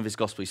chapter 1 of his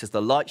gospel, he says,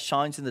 the light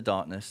shines in the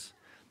darkness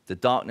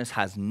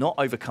has not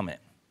overcome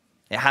it.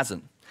 It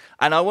hasn't.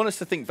 And I want us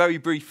to think very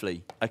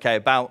briefly, okay,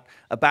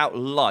 about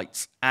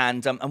light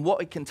and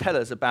what it can tell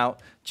us about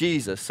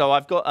Jesus. So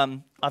I've got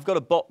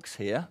a box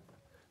here,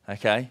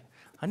 okay.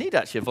 I need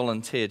actually a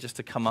volunteer just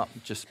to come up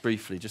just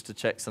briefly, just to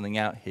check something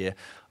out here.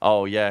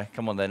 Oh yeah,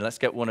 come on then. Let's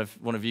get one of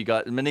you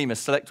guys. Manima,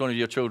 select one of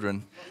your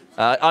children.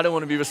 I don't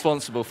want to be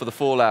responsible for the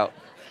fallout.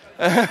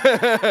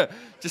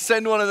 Just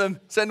send one of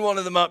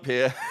them up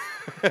here.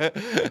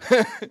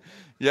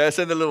 Yeah,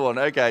 send the little one.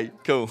 Okay,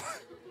 cool.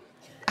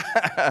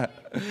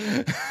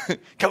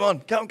 Come on,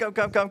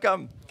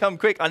 come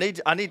quick. I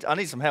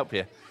need some help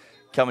here.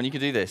 Come on, you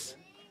can do this.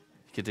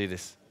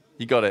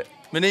 You got it.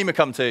 Manima,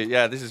 come too.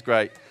 Yeah, this is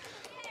great.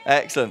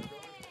 Excellent.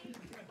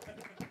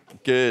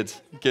 Good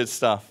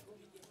stuff.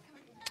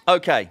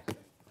 Okay,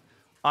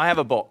 I have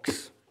a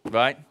box,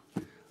 right?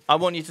 I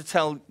want you to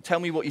tell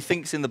me what you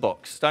think's in the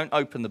box. Don't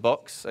open the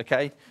box,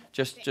 okay?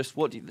 Just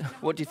what do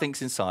you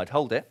think's inside?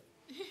 Hold it.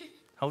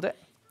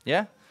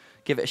 Yeah?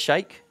 Give it a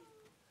shake.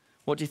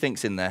 What do you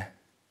think's in there?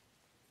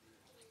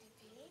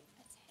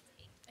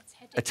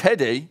 A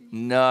teddy?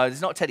 No,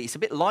 it's not a teddy. It's a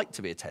bit light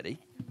to be a teddy.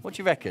 What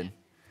do you reckon?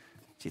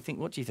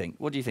 What do you think,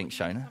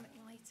 Seona?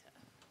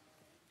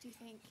 Do you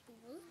think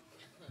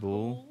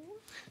Ball?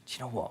 Do you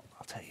know what?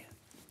 I'll tell you.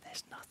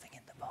 There's nothing in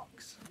the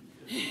box.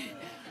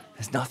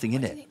 There's nothing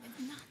in it.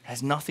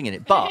 There's nothing in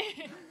it. But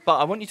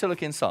I want you to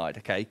look inside,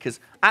 okay? Because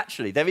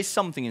actually, there is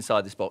something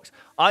inside this box.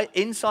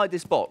 Inside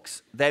this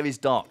box, there is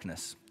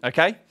darkness,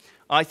 okay?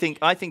 I think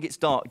it's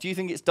dark. Do you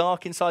think it's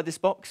dark inside this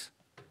box?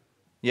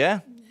 Yeah?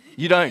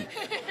 You don't?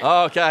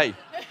 Oh, okay.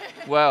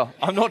 Well,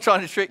 I'm not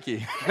trying to trick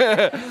you.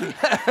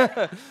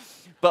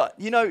 But,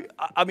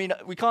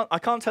 I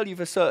can't tell you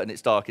for certain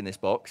it's dark in this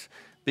box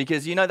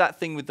because you know that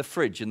thing with the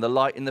fridge and the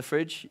light in the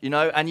fridge,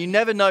 and you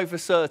never know for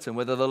certain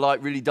whether the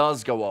light really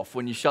does go off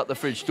when you shut the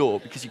fridge door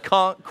because you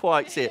can't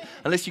quite see it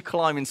unless you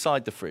climb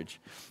inside the fridge.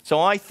 So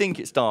I think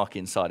it's dark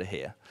inside of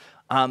here.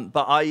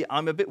 But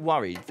I'm a bit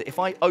worried that if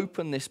I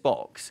open this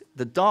box,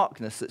 the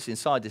darkness that's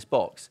inside this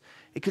box,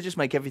 it could just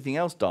make everything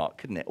else dark,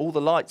 couldn't it? All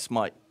the lights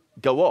might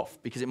go off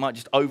because it might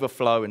just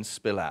overflow and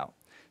spill out.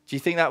 Do you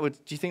think that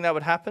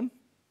would happen?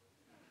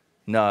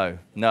 No.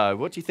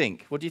 What do you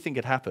think? What do you think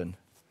would happen?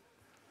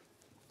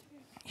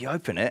 You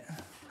open it.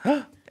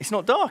 It's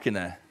not dark in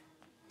there.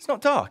 It's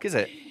not dark, is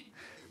it?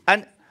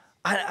 And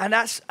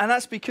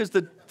that's because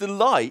the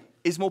light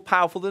is more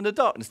powerful than the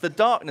darkness. The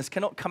darkness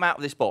cannot come out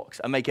of this box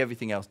and make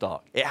everything else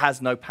dark. It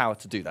has no power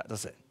to do that,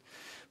 does it?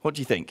 What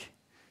do you think?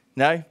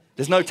 No?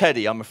 There's no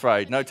teddy, I'm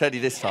afraid. No teddy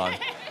this time.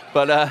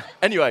 But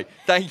anyway,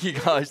 thank you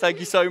guys. Thank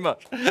you so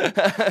much.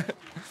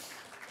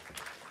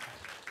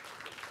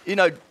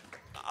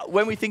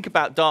 When we think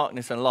about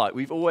darkness and light,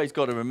 we've always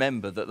got to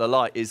remember that the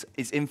light is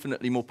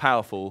infinitely more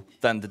powerful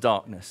than the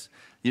darkness.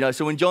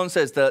 So when John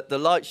says that the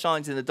light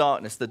shines in the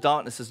darkness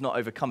has not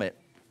overcome it.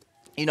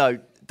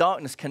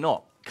 Darkness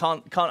can't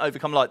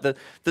overcome light.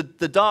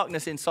 The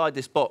darkness inside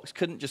this box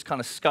couldn't just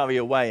kind of scurry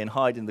away and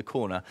hide in the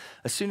corner.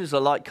 As soon as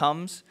the light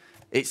comes,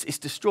 it's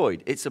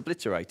destroyed. It's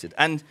obliterated.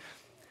 And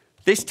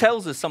this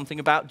tells us something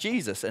about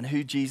Jesus and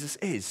who Jesus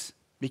is,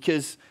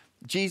 because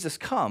Jesus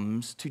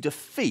comes to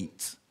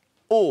defeat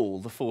all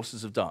the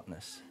forces of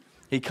darkness.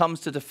 He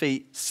comes to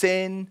defeat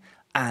sin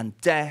and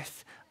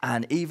death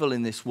and evil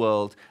in this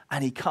world,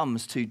 and he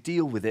comes to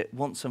deal with it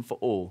once and for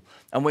all.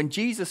 And when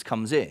Jesus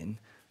comes in,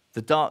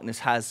 the darkness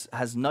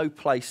has no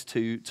place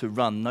to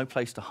run, no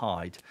place to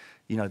hide.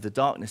 The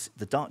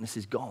darkness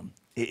is gone.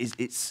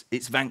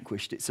 It's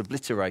vanquished, it's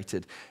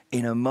obliterated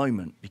in a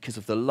moment because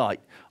of the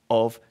light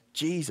of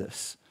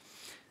Jesus.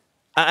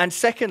 And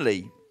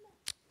secondly,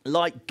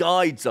 light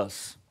guides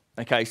us.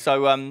 Okay,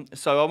 so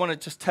I want to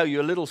just tell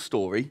you a little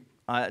story.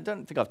 I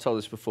don't think I've told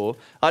this before.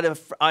 I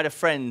had a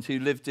friend who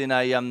lived in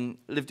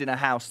a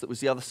house that was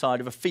the other side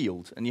of a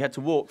field, and you had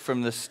to walk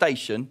from the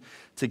station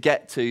to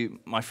get to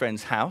my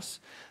friend's house.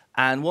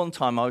 And one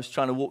time I was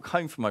trying to walk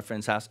home from my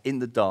friend's house in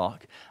the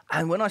dark.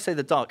 And when I say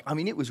the dark, I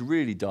mean it was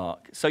really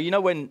dark. So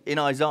when in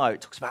Isaiah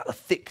it talks about the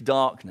thick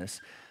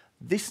darkness,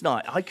 this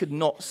night I could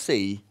not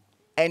see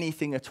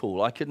anything at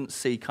all. I couldn't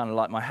see kind of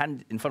like my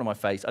hand in front of my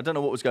face. I don't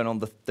know what was going on.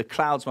 The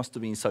clouds must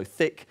have been so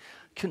thick.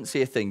 Couldn't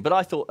see a thing. But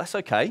I thought, that's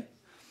okay,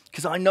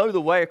 because I know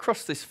the way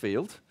across this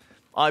field.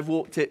 I've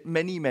walked it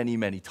many, many,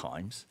 many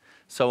times.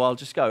 So I'll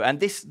just go.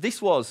 And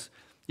this was,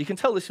 You can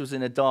tell this was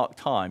in a dark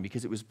time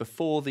because it was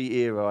before the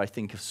era, I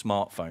think, of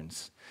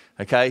smartphones.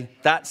 Okay,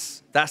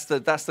 that's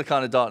the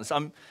kind of darkness.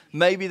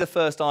 Maybe the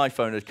first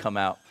iPhone had come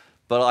out,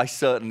 but I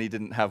certainly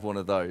didn't have one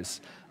of those.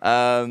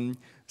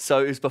 So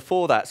it was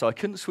before that, so I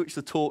couldn't switch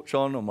the torch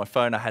on my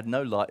phone. I had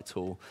no light at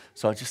all,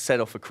 so I just set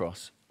off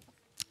across.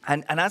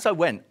 And as I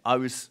went, I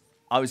was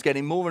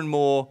getting more and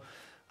more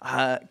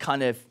I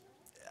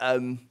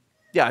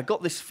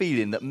got this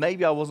feeling that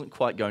maybe I wasn't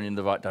quite going in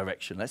the right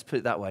direction. Let's put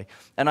it that way.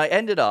 And I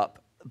ended up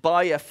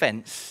by a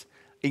fence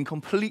in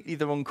completely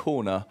the wrong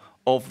corner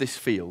of this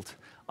field.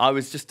 I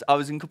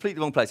was in completely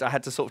the wrong place. I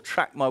had to sort of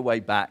track my way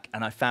back,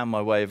 and I found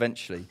my way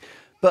eventually.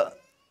 But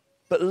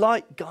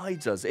light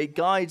guides us. It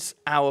guides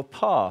our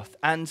path.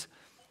 And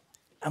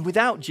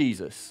without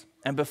Jesus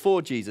and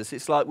before Jesus,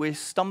 it's like we're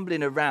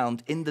stumbling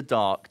around in the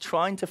dark,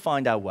 trying to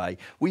find our way.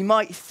 We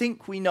might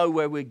think we know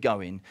where we're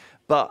going,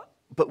 but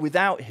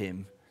without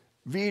him,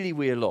 really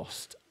we're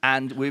lost.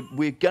 And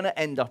we're going to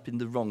end up in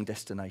the wrong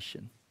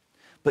destination.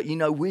 But,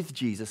 with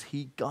Jesus,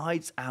 he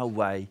guides our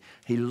way.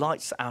 He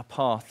lights our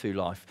path through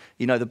life.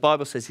 The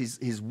Bible says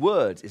his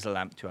word is a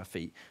lamp to our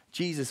feet.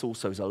 Jesus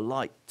also is a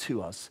light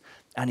to us.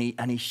 And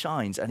he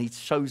shines, and he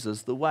shows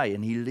us the way,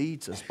 and he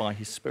leads us by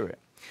his Spirit.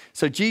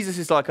 So Jesus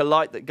is like a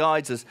light that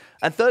guides us.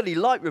 And thirdly,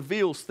 light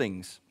reveals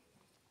things.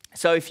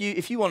 So if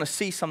you want to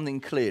see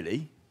something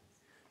clearly,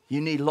 you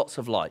need lots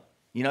of light.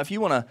 If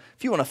you want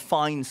to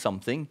find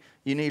something,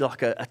 you need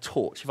like a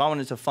torch. If I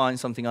wanted to find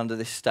something under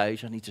this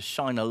stage, I need to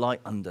shine a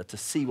light under to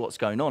see what's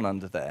going on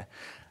under there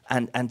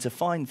and to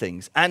find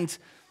things. And,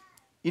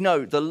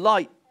 the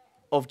light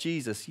of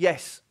Jesus,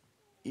 yes,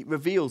 it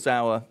reveals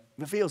our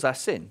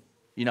sin,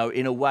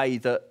 in a way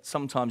that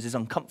sometimes is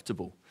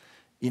uncomfortable.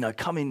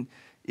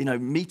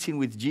 Meeting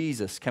with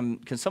Jesus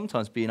can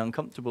sometimes be an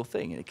uncomfortable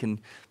thing.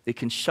 It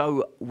can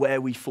show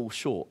where we fall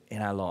short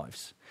in our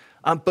lives.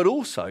 But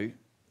also,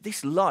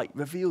 this light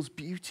reveals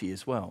beauty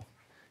as well.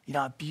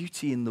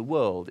 Beauty in the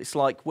world. It's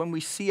like when we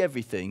see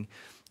everything,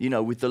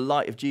 with the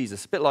light of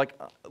Jesus. A bit like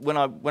when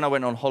I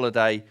went on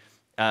holiday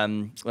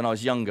when I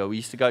was younger, we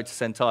used to go to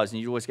St. Ives,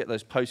 and you'd always get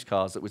those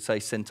postcards that would say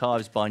St.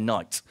 Ives by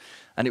night,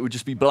 and it would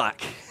just be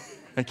black,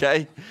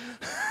 okay?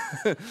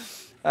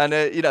 And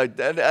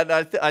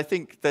I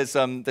think there's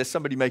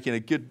somebody making a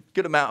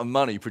good amount of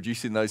money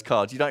producing those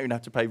cards. You don't even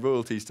have to pay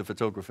royalties to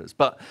photographers.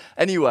 But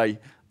anyway.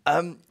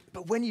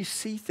 But when you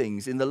see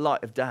things in the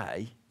light of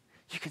day,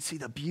 you can see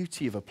the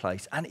beauty of a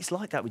place. And it's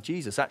like that with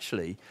Jesus,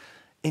 actually.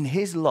 In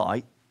his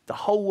light, the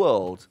whole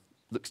world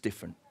looks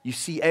different. You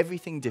see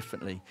everything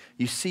differently.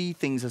 You see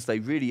things as they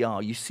really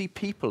are. You see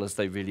people as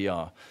they really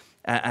are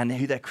and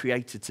who they're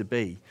created to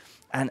be.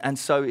 And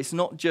so it's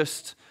not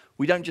just,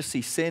 we don't just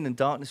see sin and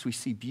darkness, we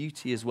see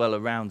beauty as well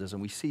around us.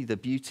 And we see the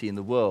beauty in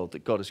the world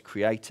that God has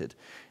created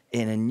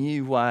in a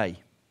new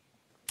way.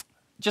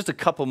 Just a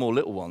couple more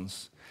little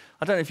ones.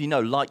 I don't know if you know,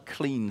 light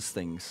cleans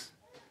things.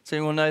 Does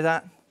anyone know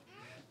that?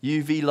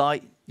 UV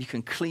light, you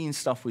can clean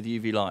stuff with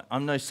UV light.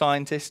 I'm no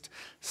scientist.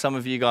 Some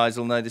of you guys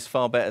will know this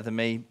far better than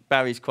me.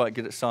 Barry's quite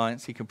good at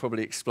science. He can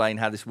probably explain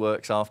how this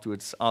works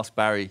afterwards. Ask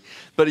Barry.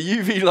 But a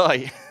UV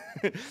light,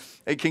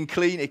 it can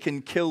clean, it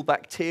can kill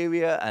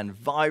bacteria and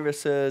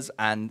viruses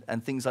and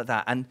things like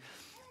that. And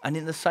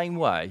in the same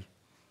way,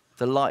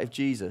 the light of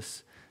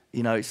Jesus,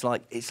 it's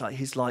like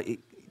his light.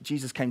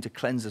 Jesus came to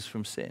cleanse us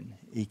from sin.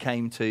 He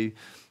came to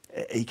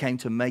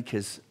make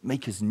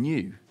us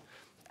new,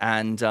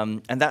 and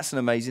that's an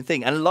amazing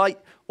thing. And light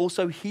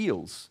also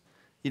heals.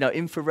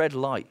 Infrared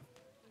light.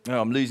 Oh,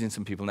 I'm losing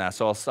some people now,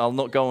 so I'll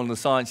not go on the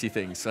sciencey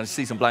things. I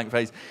see some blank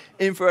faces.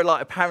 Infrared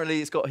light,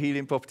 apparently it's got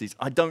healing properties.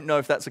 I don't know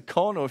if that's a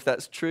con or if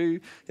that's true.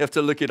 You have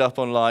to look it up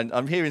online.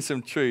 I'm hearing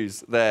some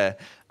truths there.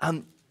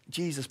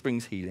 Jesus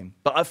brings healing.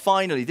 But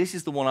finally, this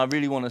is the one I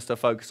really want us to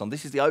focus on.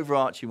 This is the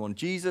overarching one.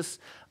 Jesus,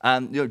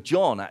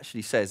 John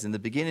actually says in the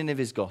beginning of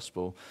his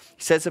gospel,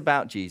 he says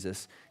about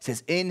Jesus, he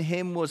says, in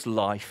him was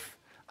life,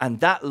 and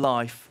that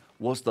life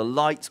was the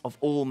light of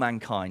all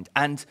mankind.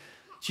 And,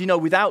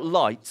 without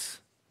light,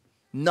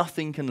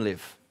 nothing can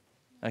live,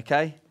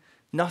 okay?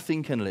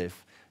 Nothing can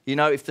live.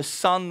 If the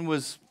sun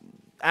was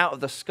out of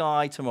the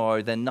sky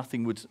tomorrow, then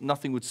nothing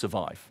would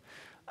survive.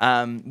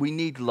 We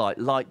need light.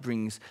 Light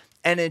brings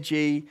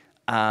energy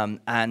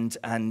and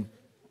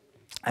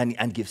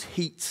gives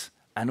heat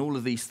and all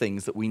of these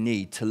things that we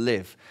need to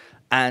live.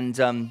 And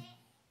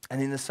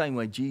in the same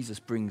way, Jesus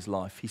brings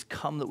life. He's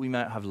come that we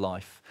might have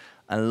life,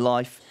 and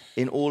life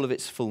in all of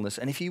its fullness.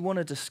 And if you want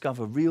to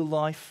discover real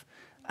life,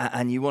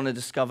 and you want to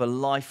discover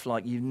life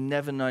like you've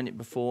never known it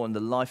before and the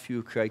life you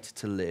were created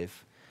to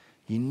live,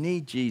 you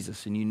need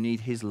Jesus and you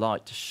need his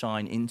light to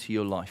shine into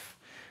your life.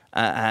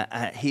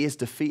 He has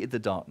defeated the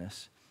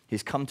darkness.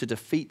 He's come to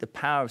defeat the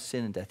power of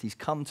sin and death. He's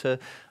come to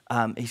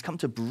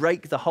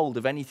break the hold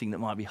of anything that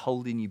might be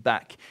holding you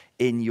back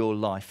in your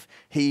life.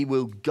 He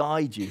will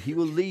guide you. He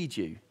will lead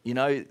you.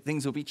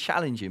 Things will be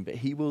challenging, but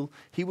he will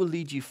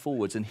lead you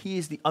forwards. And he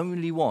is the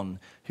only one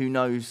who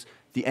knows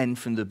the end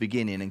from the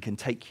beginning and can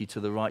take you to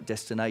the right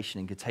destination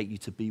and can take you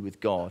to be with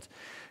God.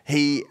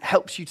 He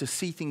helps you to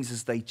see things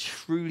as they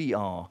truly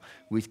are,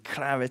 with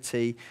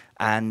clarity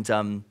and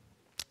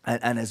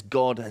as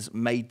God has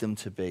made them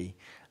to be.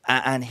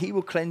 And he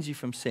will cleanse you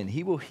from sin.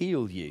 He will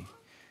heal you.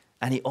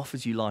 And he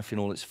offers you life in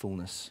all its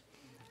fullness.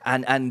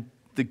 And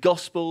the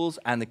Gospels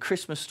and the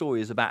Christmas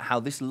story is about how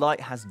this light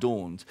has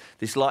dawned.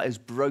 This light has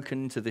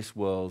broken into this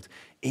world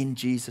in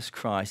Jesus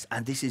Christ.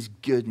 And this is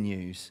good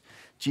news.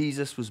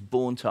 Jesus was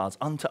born to us.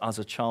 Unto us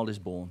a child is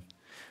born.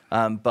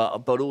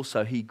 But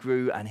also he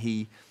grew and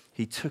he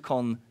took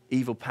on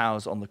evil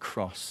powers on the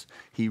cross.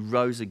 He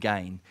rose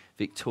again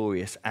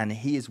victorious. And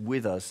he is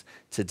with us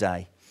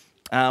today.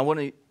 I want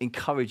to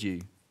encourage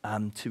you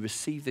to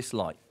receive this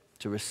light,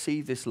 to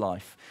receive this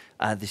life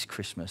this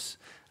Christmas.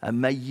 And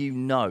may you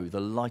know the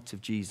light of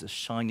Jesus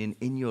shining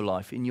in your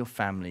life, in your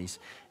families,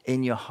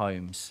 in your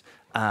homes,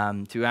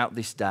 throughout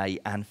this day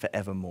and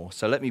forevermore.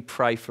 So let me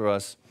pray for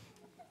us,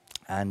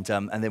 and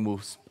then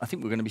I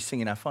think we're going to be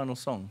singing our final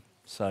song.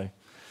 So,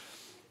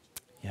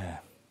 yeah.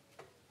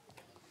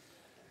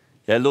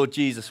 Yeah, Lord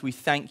Jesus, we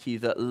thank you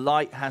that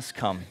light has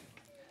come.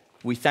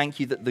 We thank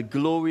you that the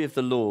glory of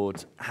the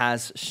Lord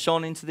has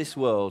shone into this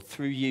world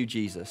through you,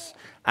 Jesus.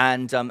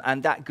 And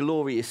that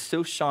glory is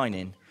still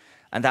shining.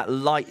 And that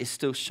light is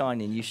still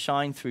shining. You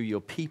shine through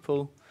your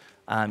people.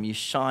 You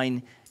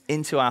shine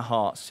into our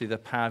hearts through the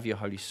power of your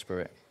Holy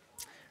Spirit.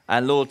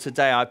 And Lord,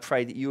 today I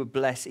pray that you would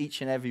bless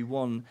each and every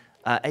one,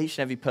 each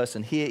and every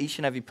person here, each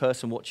and every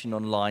person watching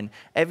online,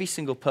 every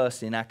single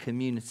person in our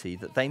community,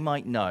 that they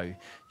might know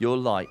your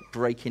light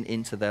breaking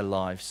into their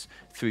lives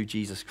through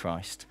Jesus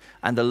Christ.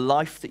 And the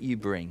life that you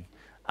bring,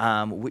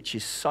 which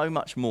is so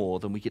much more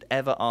than we could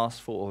ever ask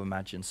for or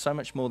imagine, so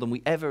much more than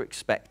we ever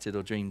expected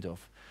or dreamed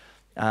of.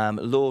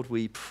 Lord,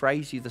 we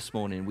praise you this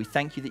morning. We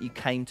thank you that you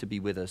came to be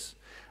with us.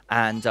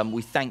 And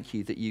we thank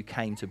you that you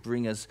came to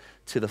bring us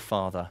to the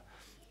Father.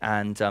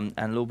 And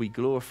Lord, we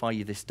glorify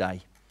you this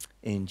day.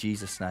 In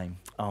Jesus' name,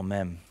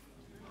 amen.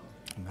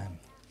 Amen.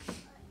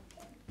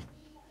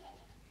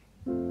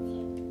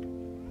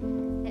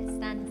 Let's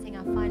stand and sing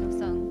our final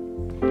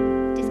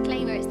song.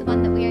 Disclaimer, it's the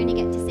one that we only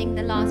get to sing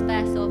the last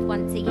verse of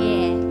once a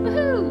year.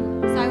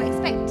 Woohoo! So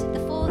expect the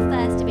fourth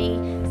verse to be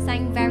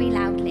sang very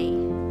loudly.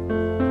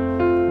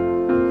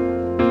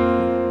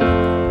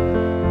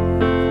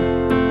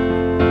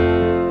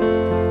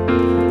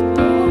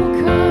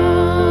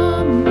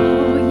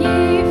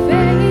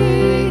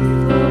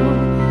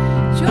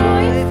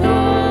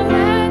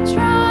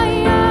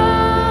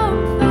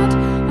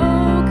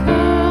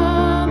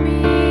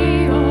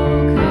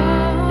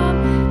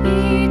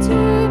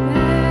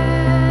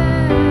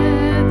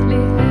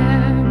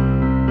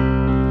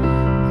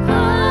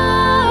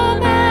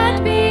 Come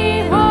and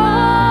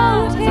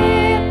behold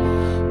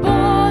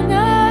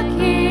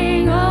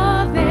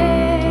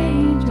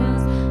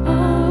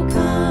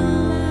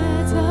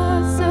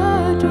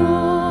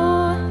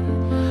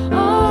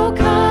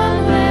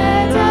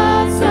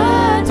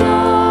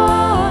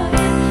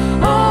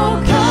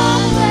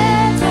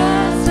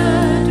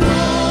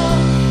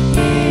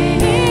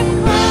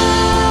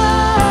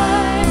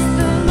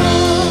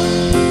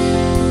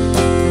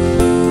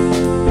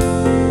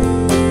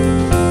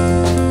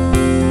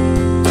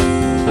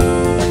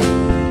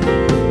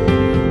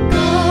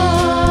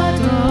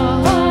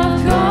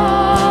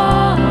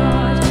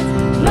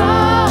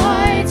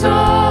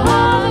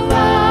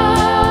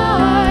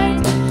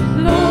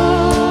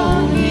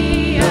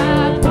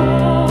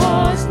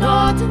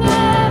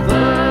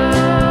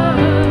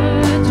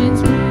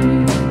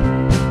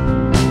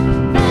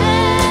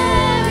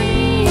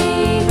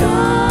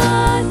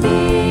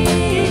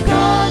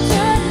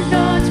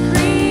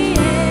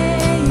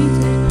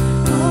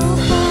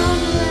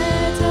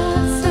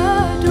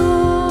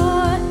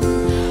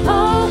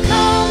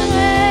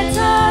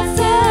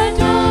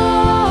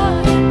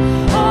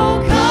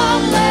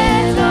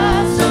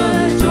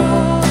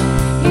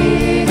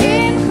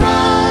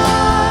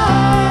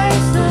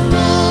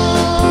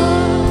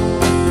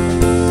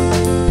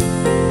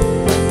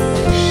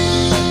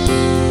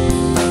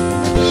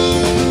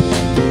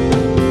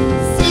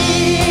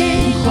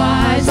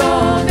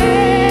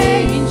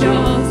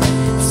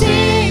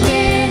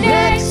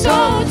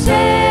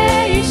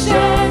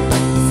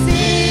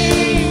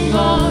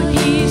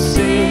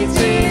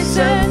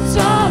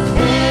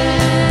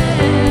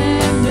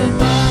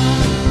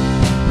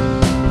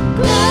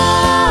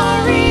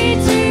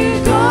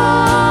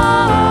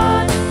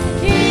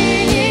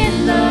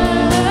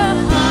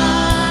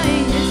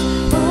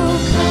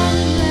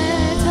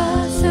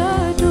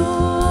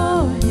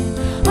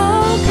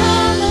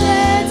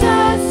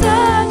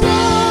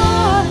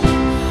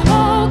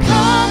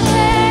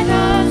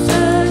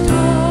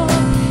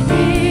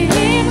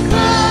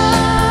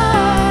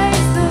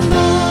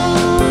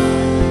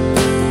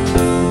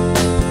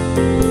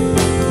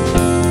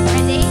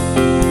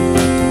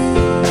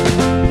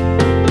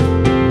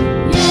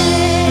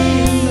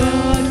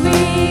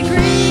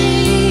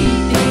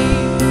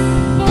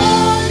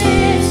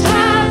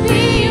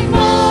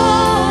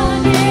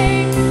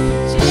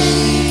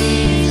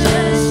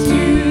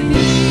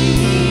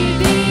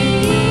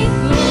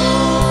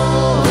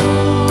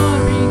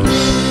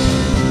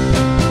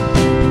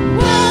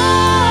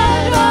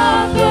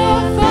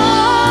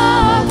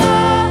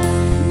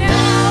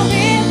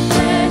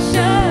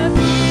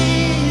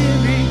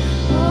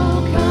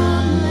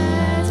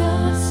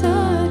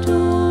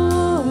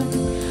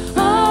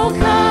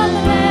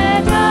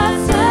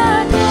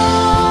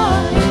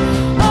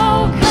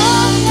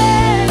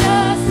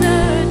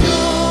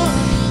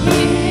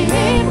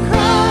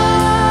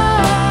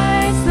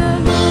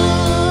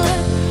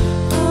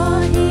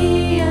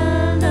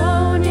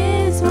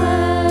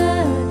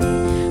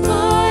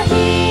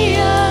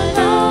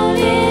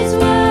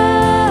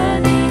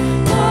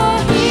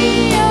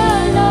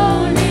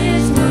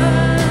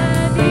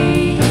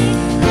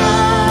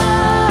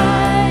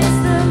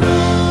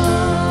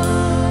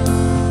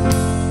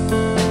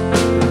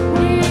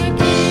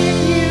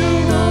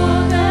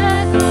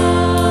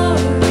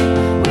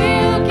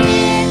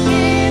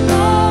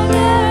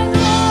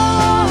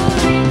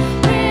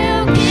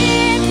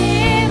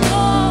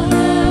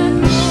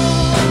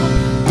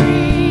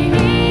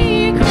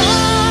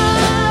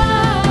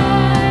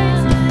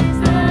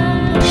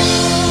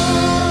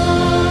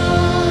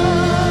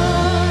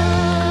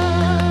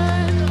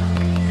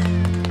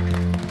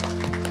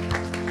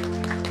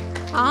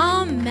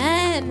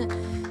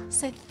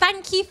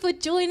for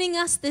joining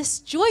us this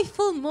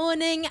joyful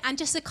morning. And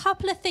just a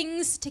couple of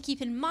things to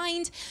keep in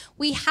mind.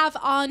 We have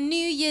our New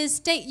Year's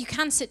Day. You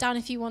can sit down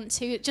if you want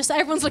to. Just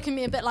everyone's looking at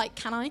me a bit like,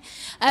 can I?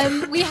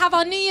 We have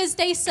our New Year's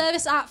Day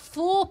service at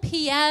 4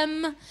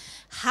 p.m.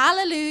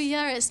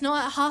 Hallelujah. It's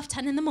not at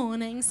 10:30 in the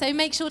morning. So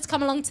make sure to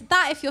come along to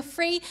that if you're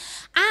free.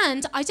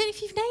 And I don't know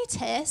if you've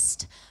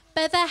noticed,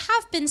 but there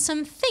have been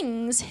some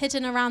things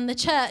hidden around the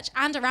church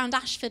and around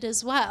Ashford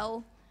as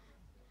well.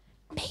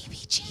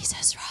 Baby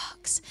Jesus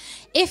rocks.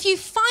 If you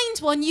find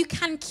one, you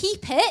can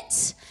keep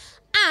it.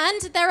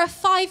 And there are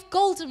 5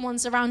 golden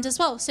ones around as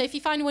well. So if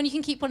you find one, you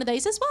can keep one of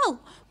those as well.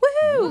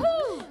 Woohoo!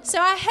 Woo-hoo. So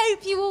I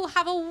hope you all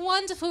have a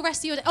wonderful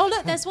rest of your day. Oh,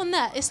 look, there's one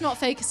there. It's not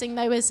focusing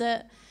though, is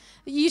it?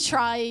 You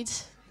tried.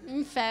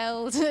 You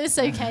failed. It's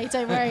okay,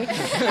 don't worry.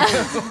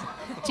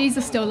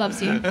 Jesus still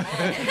loves you.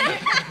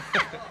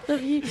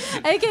 Love you.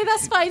 Okay,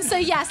 that's fine. So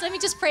yes, let me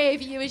just pray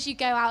over you as you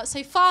go out.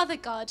 So Father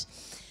God,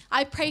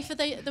 I pray for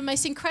the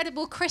most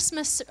incredible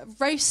Christmas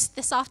roast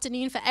this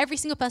afternoon for every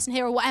single person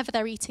here or whatever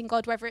they're eating,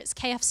 God, whether it's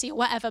KFC or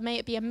whatever, may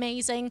it be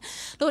amazing.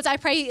 Lord, I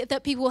pray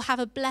that people will have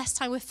a blessed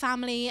time with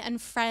family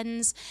and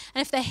friends.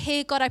 And if they're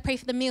here, God, I pray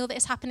for the meal that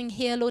is happening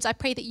here. Lord, I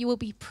pray that you will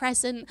be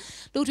present.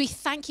 Lord, we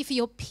thank you for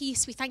your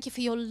peace. We thank you for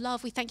your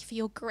love. We thank you for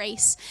your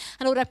grace.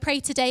 And Lord, I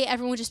pray today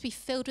everyone will just be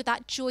filled with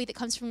that joy that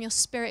comes from your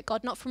spirit,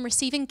 God, not from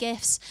receiving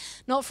gifts,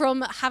 not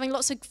from having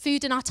lots of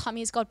food in our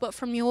tummies, God, but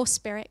from your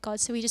spirit, God.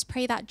 So we just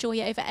pray that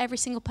joy over every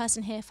single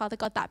person here, Father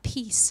God, that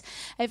peace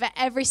over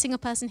every single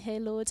person here,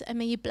 Lord, and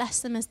may you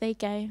bless them as they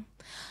go.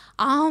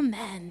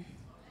 Amen.